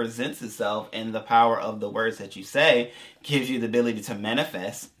life presents itself, and the power of the words that you say gives you the ability to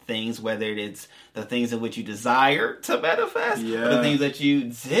manifest things, whether it's the things in which you desire to manifest, or the things that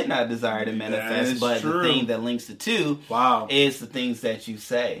you did not desire to manifest. But true. The thing that links the two is the things that you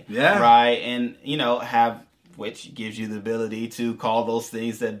say. Yeah. Right? And, which gives you the ability to call those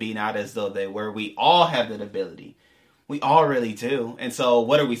things that be not as though they were. We all have that ability. We all really do. And so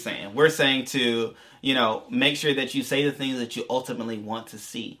what are we saying? We're saying to, make sure that you say the things that you ultimately want to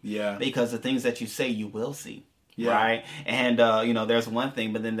see. Yeah. Because the things that you say, you will see. Yeah. Right. And, there's one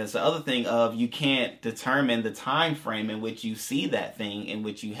thing, but then there's the other thing of you can't determine the time frame in which you see that thing in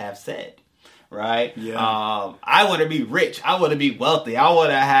which you have said. Right. Yeah. I want to be rich. I want to be wealthy. I want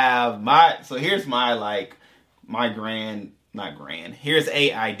to have so here's here's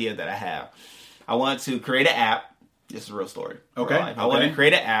a idea that I have. I want to create an app. This is a real story. Okay. I want to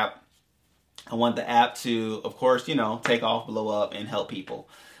create an app. I want the app to, of course, take off, blow up, and help people.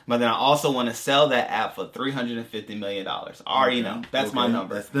 But then I also want to sell that app for $350 million. I already know. That's my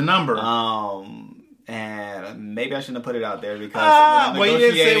number. That's the number. And maybe I shouldn't have put it out there because when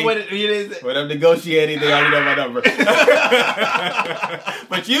I'm negotiating, they already know my number.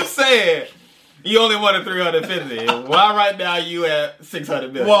 But you said you only wanted 350. Why right now you at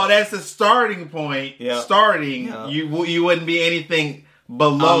 600 million? Well, that's the starting point. Yep. You wouldn't be anything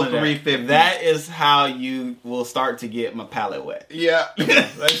below 350. That is how you will start to get my palate wet. Yeah.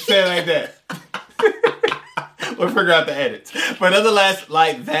 Let's say it like that. We'll figure out the edits. But nonetheless,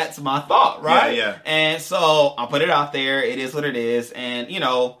 that's my thought, right? Yeah. And so I'll put it out there. It is what it is. And,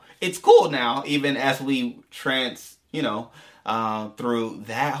 it's cool now, even as we through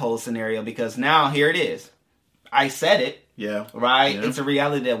that whole scenario, because now here it is. I said it. Yeah. Right? Yeah. It's a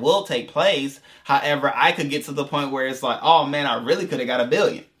reality that will take place. However, I could get to the point where it's like, oh man, I really could have got $1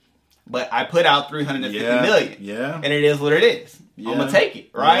 billion. But I put out 350 million. Yeah. And it is what it is. Yeah. I'm going to take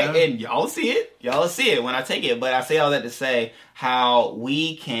it. Right? Yeah. And y'all see it. Y'all see it when I take it. But I say all that to say how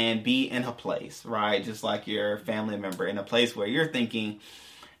we can be in a place, right? Just like your family member, in a place where you're thinking,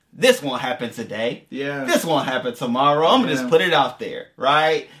 this won't happen today. Yeah. This won't happen tomorrow. I'm going to just put it out there,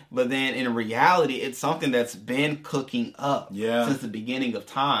 right? But then in reality, it's something that's been cooking up since the beginning of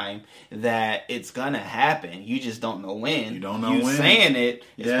time, that it's going to happen. You just don't know when. You don't know when. You saying it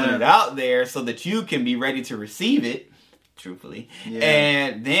is putting it out there so that you can be ready to receive it, truthfully. Yeah.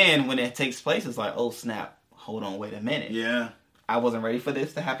 And then when it takes place, it's like, oh, snap. Hold on, wait a minute. Yeah. I wasn't ready for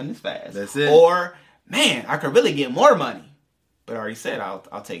this to happen this fast. That's it. Or, man, I could really get more money. But I already said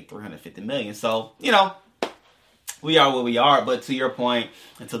I'll take 350 million. So, we are what we are. But to your point,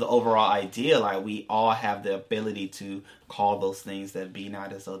 and to the overall idea, we all have the ability to call those things that be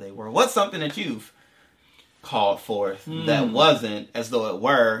not as though they were. What's something that you've called forth that wasn't as though it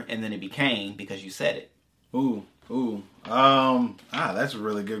were, and then it became because you said it? That's a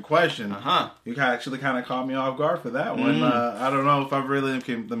really good question. You actually kind of caught me off guard for that one. I don't know if I really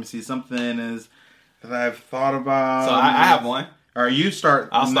can. Let me see. Something is that I've thought about. So I have one. All right, you start.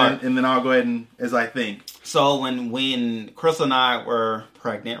 I'll start. And then I'll go ahead and as I think. So when Crystal and I were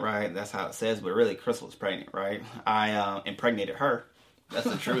pregnant, right? That's how it says, but really Crystal was pregnant, right? I impregnated her. That's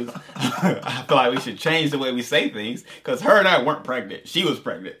the truth. I feel like we should change the way we say things, because her and I weren't pregnant. She was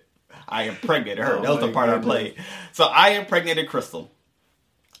pregnant. I impregnated her. That was the part I played. So I impregnated Crystal.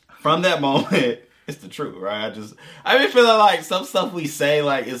 From that moment, it's the truth, right? I've been feeling like some stuff we say,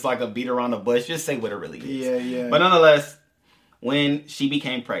 it's like a beat around the bush. Just say what it really is. Yeah. But nonetheless, when she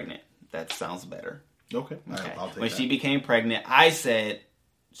became pregnant, that sounds better. Okay. I'll take when that. she became pregnant, I said,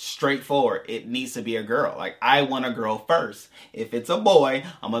 straightforward, it needs to be a girl. I want a girl first. If it's a boy,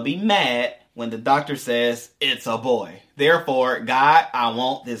 I'm going to be mad when the doctor says it's a boy. Therefore, God, I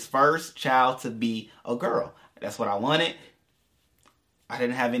want this first child to be a girl. That's what I wanted. I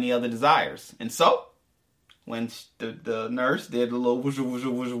didn't have any other desires. And so, when the nurse did the little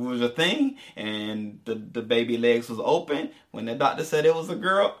whoosha thing, and the baby legs was open, when the doctor said it was a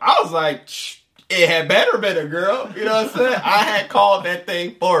girl, I was like, it had better been a girl. You know what I'm saying? I had called that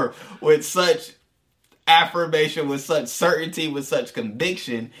thing forth with such affirmation, with such certainty, with such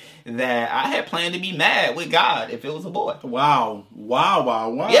conviction, that I had planned to be mad with God if it was a boy. Wow.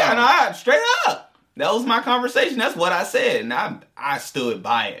 Yeah, and I straight up. That was my conversation. That's what I said, and I stood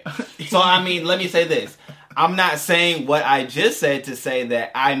by it. So, let me say this. I'm not saying what I just said to say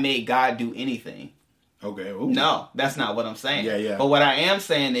that I made God do anything. Okay. Ooh. No, that's not what I'm saying. Yeah. But what I am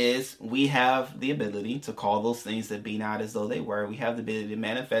saying is we have the ability to call those things that be not as though they were. We have the ability to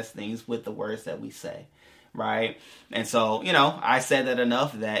manifest things with the words that we say. right? And so, I said that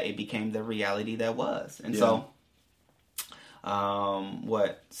enough that it became the reality that was. And so,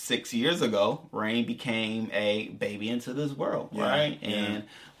 6 years ago, Rain became a baby into this world, right? Yeah. And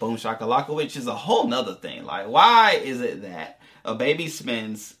boom shakalaka, which is a whole nother thing. Like, why is it that a baby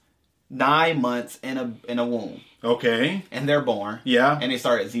spends 9 months in a womb? Okay. And they're born. Yeah. And they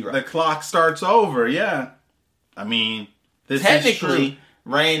start at 0. The clock starts over, yeah. I mean, this technically, is true.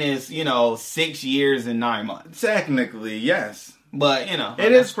 Rain is, 6 years and 9 months. Technically, yes. But,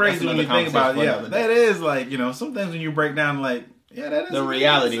 it is crazy when you think about it. Yeah, that is like, some things when you break down, like, yeah, that is the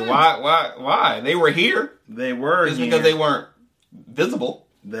reality. Why? They were here. They were just because they weren't visible.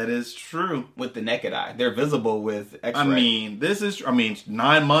 That is true. With the naked eye. They're visible with X-ray.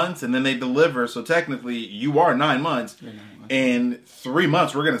 9 months and then they deliver. So technically, you are 9 months. And 3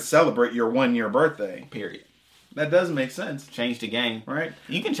 months, we're going to celebrate your 1-year birthday. Period. That does make sense. Change the game. Right?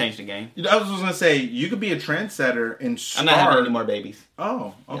 You can change the game. I was just going to say, you could be a trendsetter and start... I'm not having any more babies.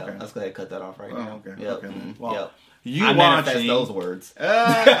 Oh, okay. Yeah, let's go ahead and cut that off right now. Okay. Yep. Okay. Well, yep. I manifest those words.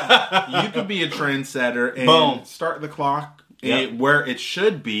 You could be a trendsetter and boom, start the clock where it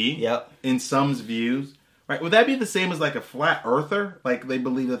should be. Yep. In some's views, right? Would that be the same as like a flat earther? Like they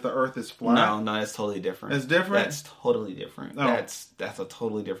believe that the Earth is flat? No, it's totally different. It's different. That's totally different. Oh. That's a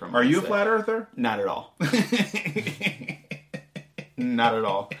totally different mindset. Are you a flat earther? Not at all. Not at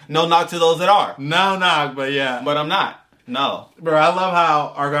all. No knock to those that are. No knock, but yeah. But I'm not. No. Bro, I love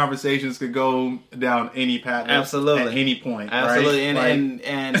how our conversations could go down any path. Absolutely. At any point. Absolutely. Right?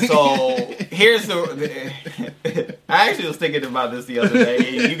 And so here's the I actually was thinking about this the other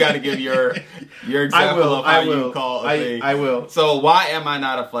day. You got to give your example of how you call a thing. I will. So why am I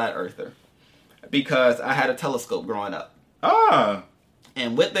not a flat earther? Because I had a telescope growing up. Ah.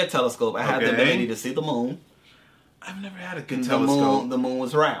 And with that telescope, I had the ability to see the moon. I've never had a good telescope. The moon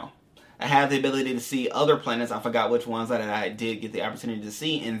was round. I had the ability to see other planets. I forgot which ones that I did get the opportunity to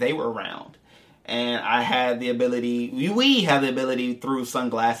see, and they were round. And I had the ability, we have the ability through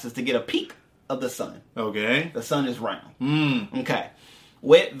sunglasses to get a peek of the sun. Okay. The sun is round. Okay.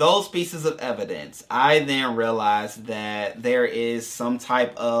 With those pieces of evidence, I then realized that there is some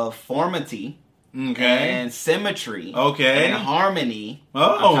type of formity and symmetry and harmony.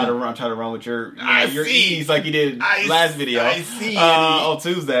 I'm trying to run with your ease like you did last video. I see on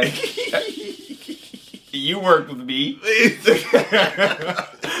Tuesday. You worked with me. But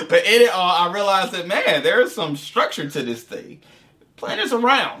in it all, I realized that, man, there is some structure to this thing. Planets are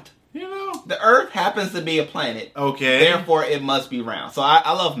round. The Earth happens to be a planet. Okay. Therefore, it must be round. So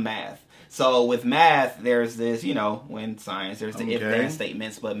I love math. So with math, there's this, when science, there's the if-then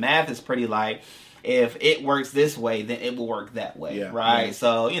statements. But math is pretty like, if it works this way, then it will work that way, right? Yeah.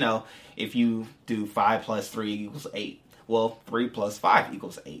 So, if you do 5 plus 3 equals 8, well, 3 plus 5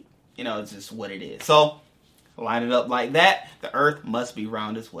 equals 8. It's just what it is. So, line it up like that, the Earth must be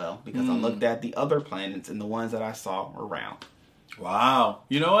round as well. Because I looked at the other planets, and the ones that I saw were round. Wow.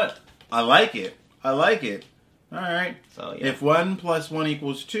 You know what? I like it. All right. So, if 1 plus 1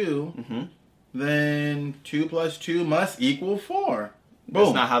 equals 2, then 2 plus 2 must equal 4. Boom.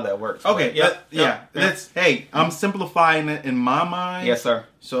 That's not how that works. Okay. Hey, I'm simplifying it in my mind. Yes, sir.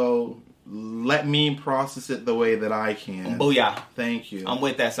 So let me process it the way that I can. Booyah. Thank you. I'm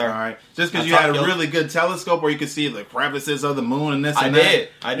with that, sir. All right. Just because you had a really good telescope where you could see the crevices of the moon and this and that.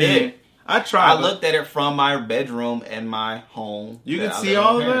 I did. I tried. I looked at it from my bedroom and my home. You could see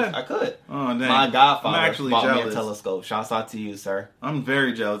all of that? I could. Oh, dang. My godfather bought jealous. me a telescope. Shouts out to you, sir. I'm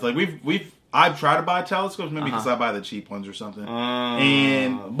very jealous. Like I've tried to buy telescopes, maybe because I buy the cheap ones or something.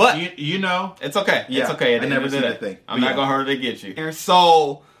 But it's okay. Yeah, it's okay. I never did that thing. I'm not gonna hurt to get you.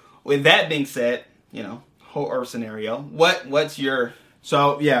 So, with that being said, whole Earth scenario. What's your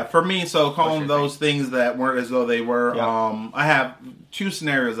for me, calling those things that weren't as though they were. Yeah. I have 2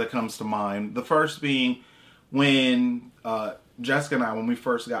 scenarios that comes to mind. The first being when Jessica and I, when we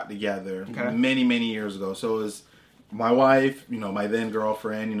first got together, many, many years ago. So it was my wife, my then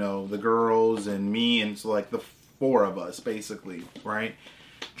girlfriend, the girls and me, and so like the 4 of us basically, right?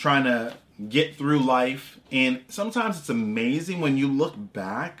 Trying to get through life. And sometimes it's amazing when you look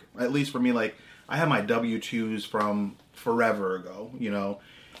back, at least for me, like I have my W-2s from forever ago,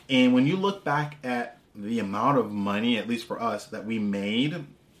 and when you look back at the amount of money, at least for us, that we made,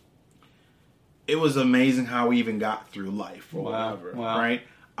 it was amazing how we even got through life or whatever, right?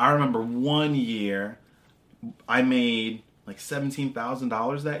 I remember one year I made like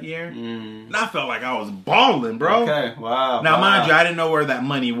 $17,000 that year. And I felt like I was balling, bro. Okay, wow. Now, mind you, I didn't know where that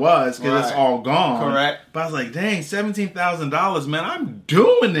money was because it's all gone. Correct. But I was like, dang, $17,000, man, I'm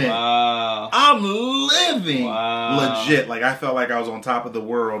doing it. Wow. I'm living. Wow. Legit. Like, I felt like I was on top of the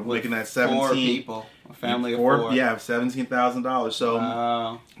world looking at 17. family of four. Yeah, $17,000. So,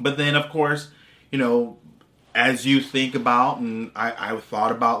 wow. But then of course, you know, as you think about, and I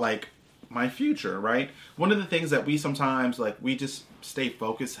thought about like my future, right? One of the things that we sometimes like, we just stay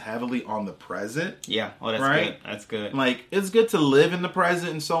focused heavily on the present. Yeah. Oh, that's right? Good. That's good. Like, it's good to live in the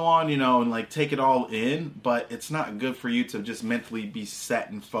present and so on, you know, and like take it all in, but it's not good for you to just mentally be set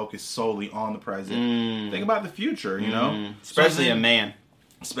and focused solely on the present. Think about the future, you know? Especially a man.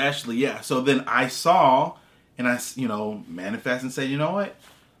 Especially, yeah. So then I saw, and I, you know, manifest and said, you know what?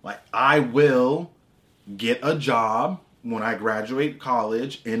 Like, I will get a job when I graduate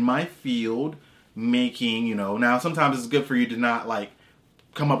college in my field, making, you know, now sometimes it's good for you to not like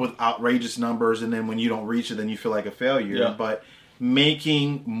come up with outrageous numbers and then when you don't reach it then you feel like a failure, but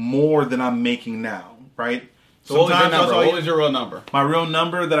making more than I'm making now, right? So what was your real number? My real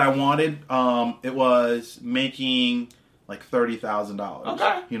number that I wanted, it was making like $30,000.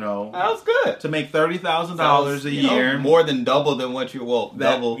 Okay, you know, that was good to make $30,000 a year, more than double than what you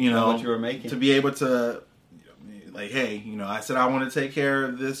double, you know, than what you were making. To be able to, like, hey, you know, I said I want to take care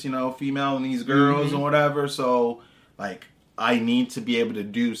of this, you know, female and these girls and whatever. So, like, I need to be able to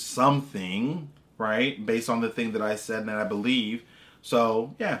do something, right, based on the thing that I said and that I believe.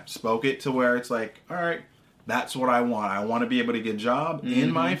 So, yeah, spoke it to where it's like, all right, that's what I want. I want to be able to get a job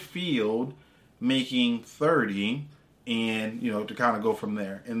in my field, making 30, and, you know, to kind of go from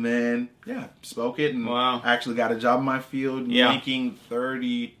there. And then, yeah, spoke it and actually got a job in my field, making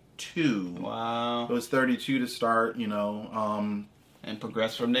 32. Wow. It was 32 to start, you know, and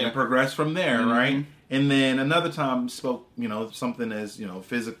progress from there. Right? And then another time spoke, you know, something as, you know,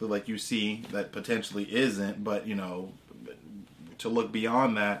 physically like you see that potentially isn't, but, you know, to look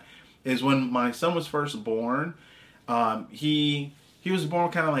beyond that is when my son was first born. He was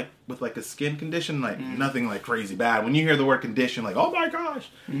born kind of like with like a skin condition, like nothing like crazy bad. When you hear the word condition, like, oh my gosh.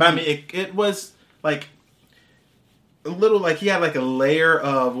 But I mean, it was like a little, like he had like a layer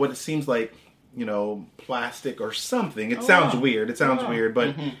of what it seems like, you know, plastic or something. It sounds weird. It sounds weird,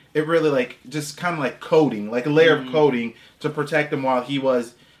 but it really like just kind of like coating, like a layer of coating to protect him while he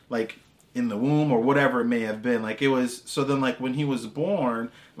was like in the womb or whatever it may have been. Like it was, so then like when he was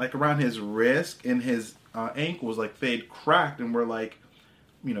born, like around his wrist and his ankles, like they'd cracked and were like,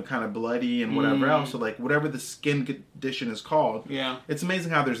 you know, kind of bloody and whatever else. So like whatever the skin condition is called. Yeah. It's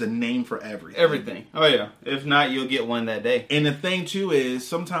amazing how there's a name for everything. Everything. Oh yeah. If not, you'll get one that day. And the thing too is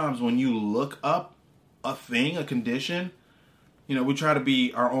sometimes when you look up a thing, a condition, you know, we try to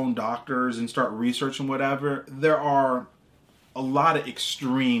be our own doctors and start researching whatever. There are a lot of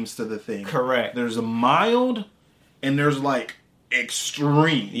extremes to the thing. Correct. There's a mild and there's like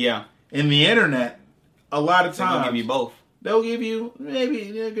extreme. Yeah. In the internet, a lot of times they'll give you both. They'll give you, maybe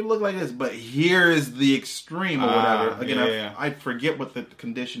it could look like this, but here is the extreme or whatever. Again, I forget what the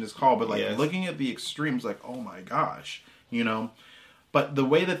condition is called, but like looking at the extremes, like, oh my gosh, you know. But the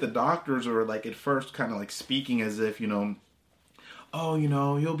way that the doctors are like at first kind of like speaking as if, you know, oh, you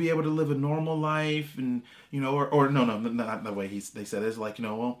know, you'll be able to live a normal life and, you know, or no, not the way they said it. It's like, you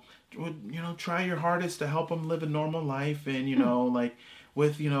know, well, you know, try your hardest to help them live a normal life and, you know, like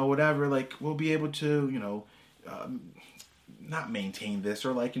with, you know, whatever, like we'll be able to, you know, not maintain this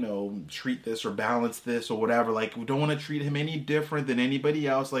or like, you know, treat this or balance this or whatever. Like we don't want to treat him any different than anybody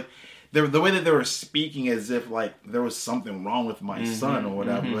else. Like the way that they were speaking as if like there was something wrong with my son or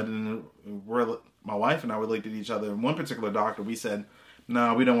whatever. But then my wife and I, we looked at each other. And one particular doctor, we said,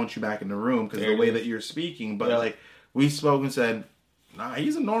 no, we don't want you back in the room because the way that you're speaking. But like we spoke and said, nah,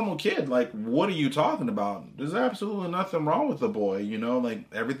 he's a normal kid. Like, what are you talking about? There's absolutely nothing wrong with the boy. You know, like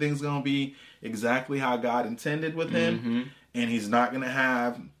everything's going to be exactly how God intended with him. And he's not going to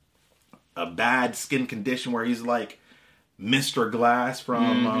have a bad skin condition where he's like Mr. Glass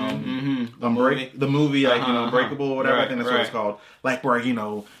from the movie, like, you know, Breakable or whatever. I think that's what it's called. Like where, you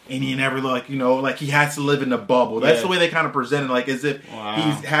know, and he never like, you know, like he has to live in a bubble. That's the way they kind of present it, like as if he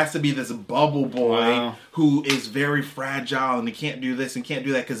has to be this bubble boy who is very fragile and he can't do this and can't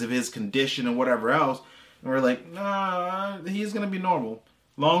do that because of his condition and whatever else. And we're like, nah, he's going to be normal.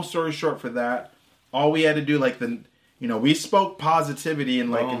 Long story short for that, all we had to do, like you know, we spoke positivity and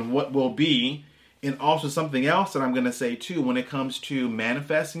like in what will be, and also something else that I'm going to say too, when it comes to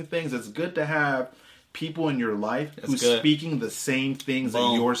manifesting things, it's good to have people in your life who's speaking the same things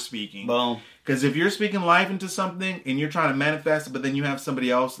that you're speaking. Because if you're speaking life into something and you're trying to manifest it, but then you have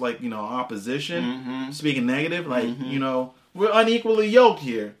somebody else like, you know, opposition, speaking negative, like, you know, we're unequally yoked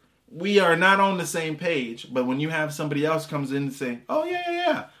here. We are not on the same page. But when you have somebody else comes in and say, oh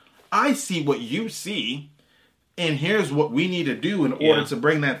yeah, I see what you see. And here's what we need to do in order to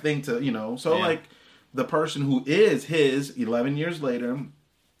bring that thing to, you know. So, like, the person who is his 11 years later,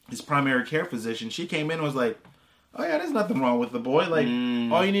 his primary care physician, she came in and was like, oh yeah, there's nothing wrong with the boy. Like,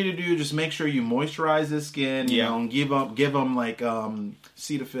 all you need to do is just make sure you moisturize his skin, you know, and give him like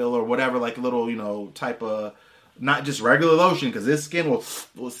Cetaphil or whatever, like a little, you know, type of, not just regular lotion, because his skin will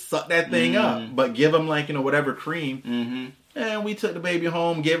suck that thing up, but give him like, you know, whatever cream. And we took the baby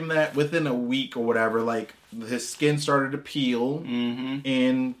home, gave him that within a week or whatever. Like, his skin started to peel,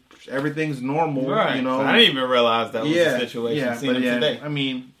 and everything's normal. Right. You know, so I didn't even realize that was the situation. Yeah, but today. I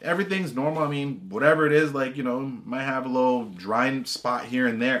mean, everything's normal. I mean, whatever it is, like, you know, might have a little dry spot here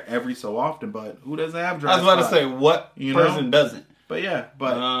and there every so often, but who doesn't have dry spots? I was about to say, what person doesn't? But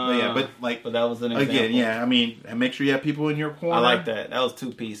like, but that was an example. Again, I mean, and make sure you have people in your corner. I like that. That was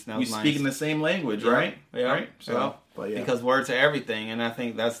 2-piece. That was we nice. speaking the same language, right? Yeah. Right. So, because words are everything, and I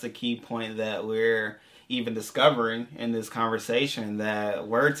think that's the key point that we're even discovering in this conversation, that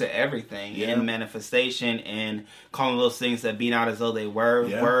words are everything in manifestation, and calling those things that be not as though they were.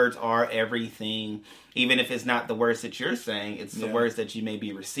 Words are everything. Even if it's not the words that you're saying, it's the words that you may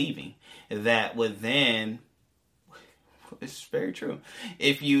be receiving. That would then. It's very true.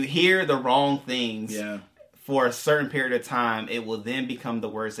 If you hear the wrong things for a certain period of time, it will then become the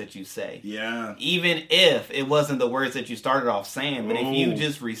words that you say. Yeah. Even if it wasn't the words that you started off saying, but if you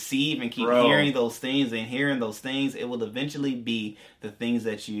just receive and keep hearing those things and hearing those things, it will eventually be the things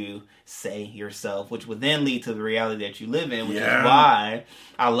that you say yourself, which would then lead to the reality that you live in, which is why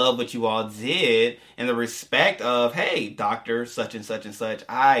I love what you all did in the respect of, hey, doctor, such and such and such,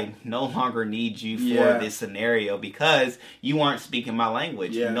 I no longer need you for this scenario because you aren't speaking my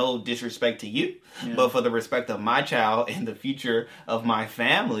language. No disrespect to you, but for the respect of my child and the future of my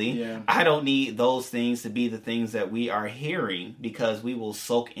family, I don't need those things to be the things that we are hearing, because we will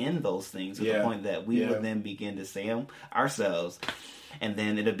soak in those things to the point that we will then begin to say them ourselves. And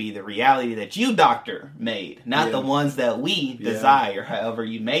then it'll be the reality that you, doctor, made, not the ones that we desire. However,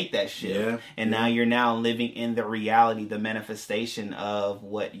 you made that shift, and now you're now living in the reality, the manifestation of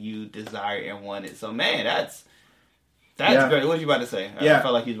what you desire and wanted. So, man, that's great. What were you about to say? I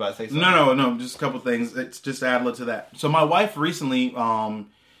felt like you was about to say something. No. Just a couple things. It's just add a little to that. So, my wife recently,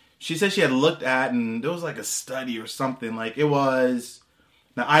 she said she had looked at, and there was like a study or something. Like, it was.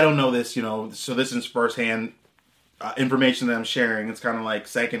 Now, I don't know this, you know. So this is firsthand information that I'm sharing. It's kind of like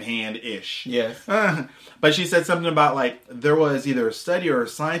secondhand-ish. Yes. But she said something about, like, there was either a study or a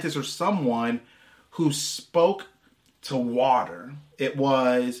scientist or someone who spoke to water. It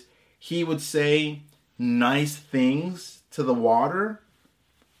was, he would say nice things to the water,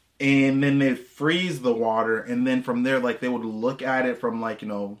 and then they'd freeze the water, and then from there, like, they would look at it from, like, you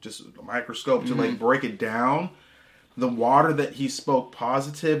know, just a microscope to, like, break it down. The water that he spoke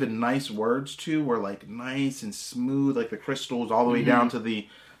positive and nice words to were, like, nice and smooth, like the crystals all the way down to the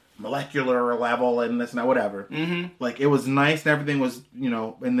molecular level and this and that, whatever. Like, it was nice and everything was, you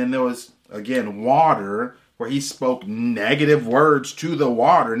know, and then there was, again, water where he spoke negative words to the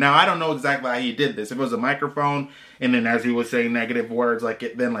water. Now, I don't know exactly how he did this. If it was a microphone, and then as he was saying negative words, like,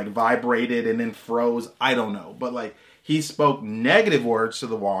 it then, like, vibrated and then froze, I don't know. But, like, he spoke negative words to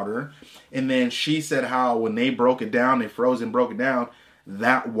the water, and then she said how when they broke it down, they froze and broke it down,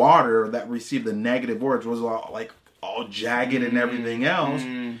 that water that received the negative words was all jagged and everything else.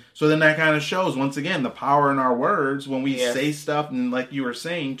 So then that kind of shows, once again, the power in our words when we say stuff, and like you were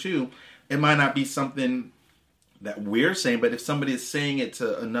saying too, it might not be something that we're saying, but if somebody is saying it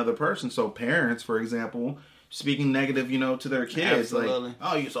to another person, so parents, for example, speaking negative, you know, to their kids, like,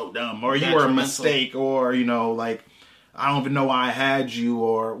 oh, you're so dumb, or you were a mistake, or, you know, like, I don't even know why I had you,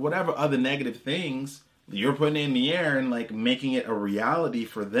 or whatever other negative things you're putting in the air and, like, making it a reality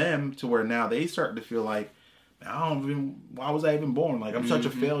for them to where now they start to feel like, why was I even born? Like, I'm such a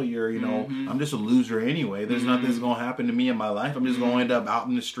failure, you know, I'm just a loser anyway. There's nothing that's going to happen to me in my life. I'm just going to end up out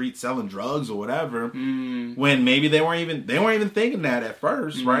in the street selling drugs or whatever. When maybe they weren't even thinking that at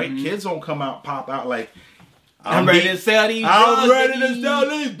first, right? Kids don't pop out like, I'm ready to sell these drugs. I'm ready to sell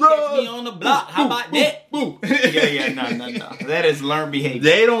these drugs. Catch me on the block. How about that? No. That is learned behavior.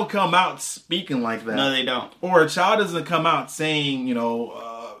 They don't come out speaking like that. No, they don't. Or a child doesn't come out saying, you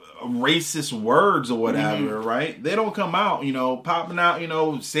know, racist words or whatever, right? They don't come out, you know, popping out, you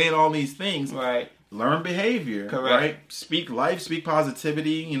know, saying all these things. Right. Learn behavior. Correct. Right? Speak life, speak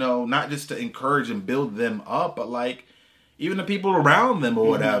positivity, you know, not just to encourage and build them up, but, like, even the people around them or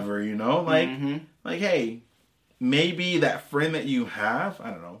whatever, you know? Like, hey, maybe that friend that you have,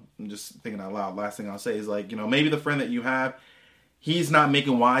 I don't know, I'm just thinking out loud, last thing I'll say is, like, you know, maybe the friend that you have, he's not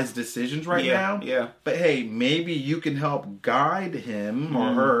making wise decisions right now. Yeah. But hey, maybe you can help guide him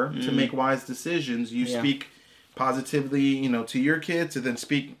or her to make wise decisions. You speak positively, you know, to your kids, to then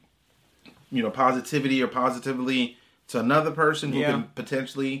speak, you know, positivity or positively to another person who can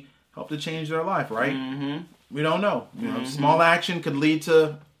potentially help to change their life, right? Mm-hmm. We don't know. Small action could lead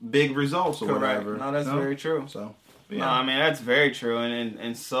to big results or whatever. No, that's very true. So, no, I mean, that's very true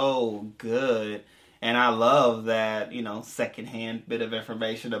and so good. And I love that, secondhand bit of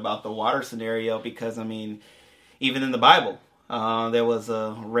information about the water scenario because, I mean, even in the Bible, there was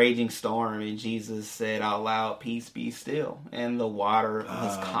a raging storm and Jesus said out loud, "Peace, be still." And the water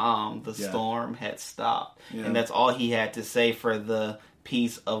was calm. The storm had stopped. Yeah. And that's all he had to say for the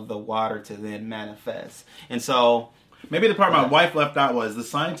peace of the water to then manifest. And so... Maybe the part my wife left out was the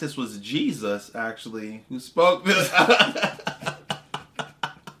scientist was Jesus, actually, who spoke this.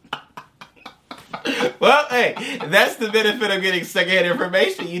 Well, hey, that's the benefit of getting secondhand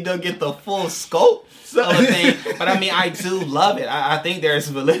information. You don't get the full scope of a thing. But I mean, I do love it. I think there's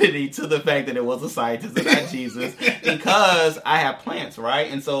validity to the fact that it was a scientist and not Jesus because I have plants,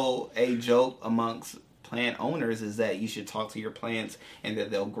 right? And so a joke amongst plant owners is that you should talk to your plants and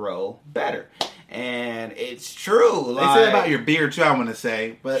that they'll grow better. And it's true. They say about your beard too, I want to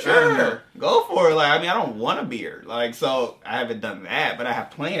say. But sure, go for it. Like, I mean, I don't want a beard. Like, so I haven't done that, but I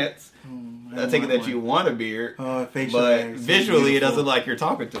have plants. I take it that you want a beard, but visually it doesn't look like you're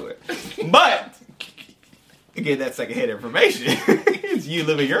talking to it. But again, that's secondhand information. It's you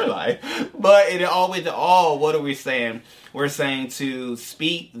living your life. But it always, what are we saying? We're saying to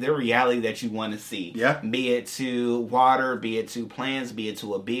speak the reality that you want to see. Yeah. Be it to water, be it to plants, be it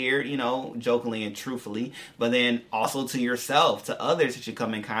to a beard, jokingly and truthfully. But then also to yourself, to others that you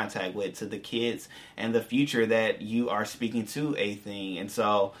come in contact with, to the kids and the future that you are speaking to a thing. And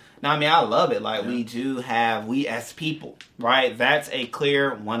so... Now, I mean, I love it. Like, we as people, right? That's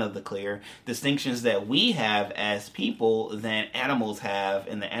one of the clear distinctions that we have as people than animals have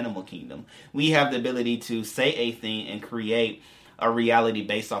in the animal kingdom. We have the ability to say a thing and create a reality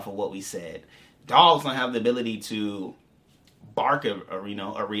based off of what we said. Dogs don't have the ability to bark a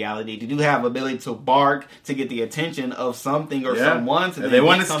reality. They do have ability to bark to get the attention of something or someone. So they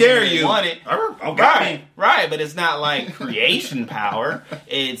want to scare you. Right. But it's not like creation power.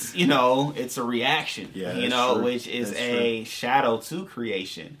 It's it's a reaction. Which is a shadow to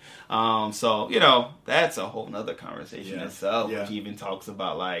creation. So that's a whole nother conversation itself. Which even talks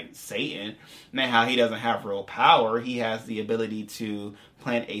about like Satan, man, how he doesn't have real power. He has the ability to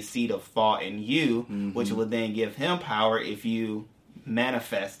plant a seed of thought in you, which will then give him power if you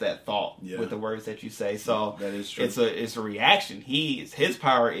manifest that thought with the words that you say. So that is true. It's a reaction. His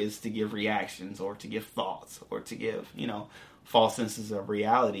power is to give reactions or to give thoughts or to give false senses of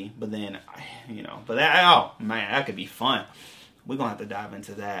reality. But then that could be fun. We're gonna have to dive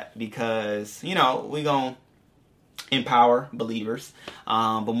into that because we're gonna empower believers,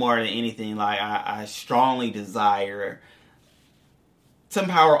 but more than anything, like I strongly desire to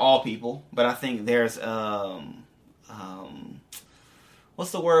empower all people, but I think there's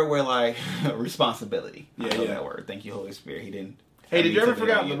what's the word where like responsibility. I know that word. Thank you, Holy Spirit. He didn't. Hey, did you ever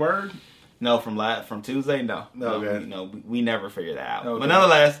forget the word? No, from Tuesday. No. Okay. We never figured that out. Okay. But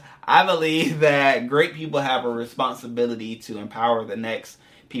nonetheless, I believe that great people have a responsibility to empower the next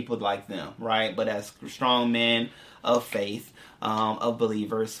people like them, right? But as strong men of faith, of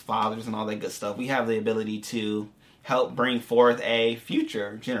believers, fathers, and all that good stuff, we have the ability to help bring forth a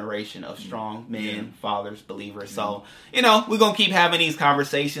future generation of strong men, fathers, believers. So, we're going to keep having these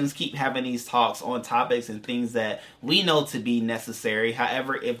conversations, keep having these talks on topics and things that we know to be necessary.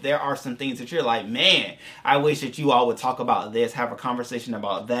 However, if there are some things that you're like, man, I wish that you all would talk about this, have a conversation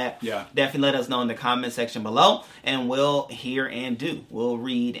about that. Yeah. Definitely let us know in the comment section below, and we'll hear and do. We'll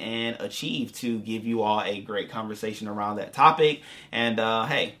read and achieve to give you all a great conversation around that topic. And,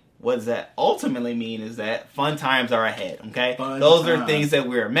 hey, what does that ultimately mean is that fun times are ahead, okay? Those are things that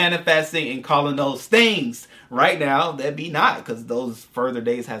we're manifesting and calling those things right now that be not, because those further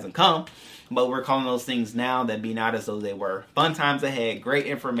days hasn't come. But we're calling those things now that be not as though they were. Fun times ahead, great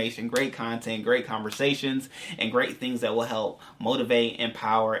information, great content, great conversations, and great things that will help motivate,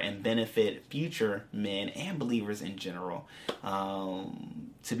 empower, and benefit future men and believers in general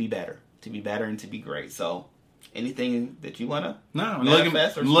to be better and to be great. So, anything that you want to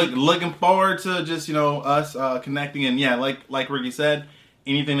looking forward to just us connecting, and like Ricky said,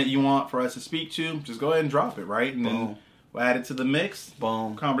 anything that you want for us to speak to, just go ahead and drop it, right? And then we'll add it to the mix.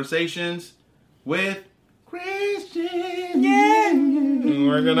 Boom. Conversations with Christian. Yeah.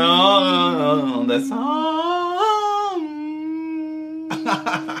 Working on the song.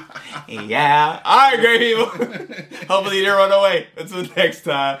 Yeah. All right, great people. Hopefully you didn't run away. Until next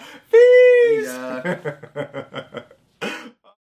time. Peace. Yeah.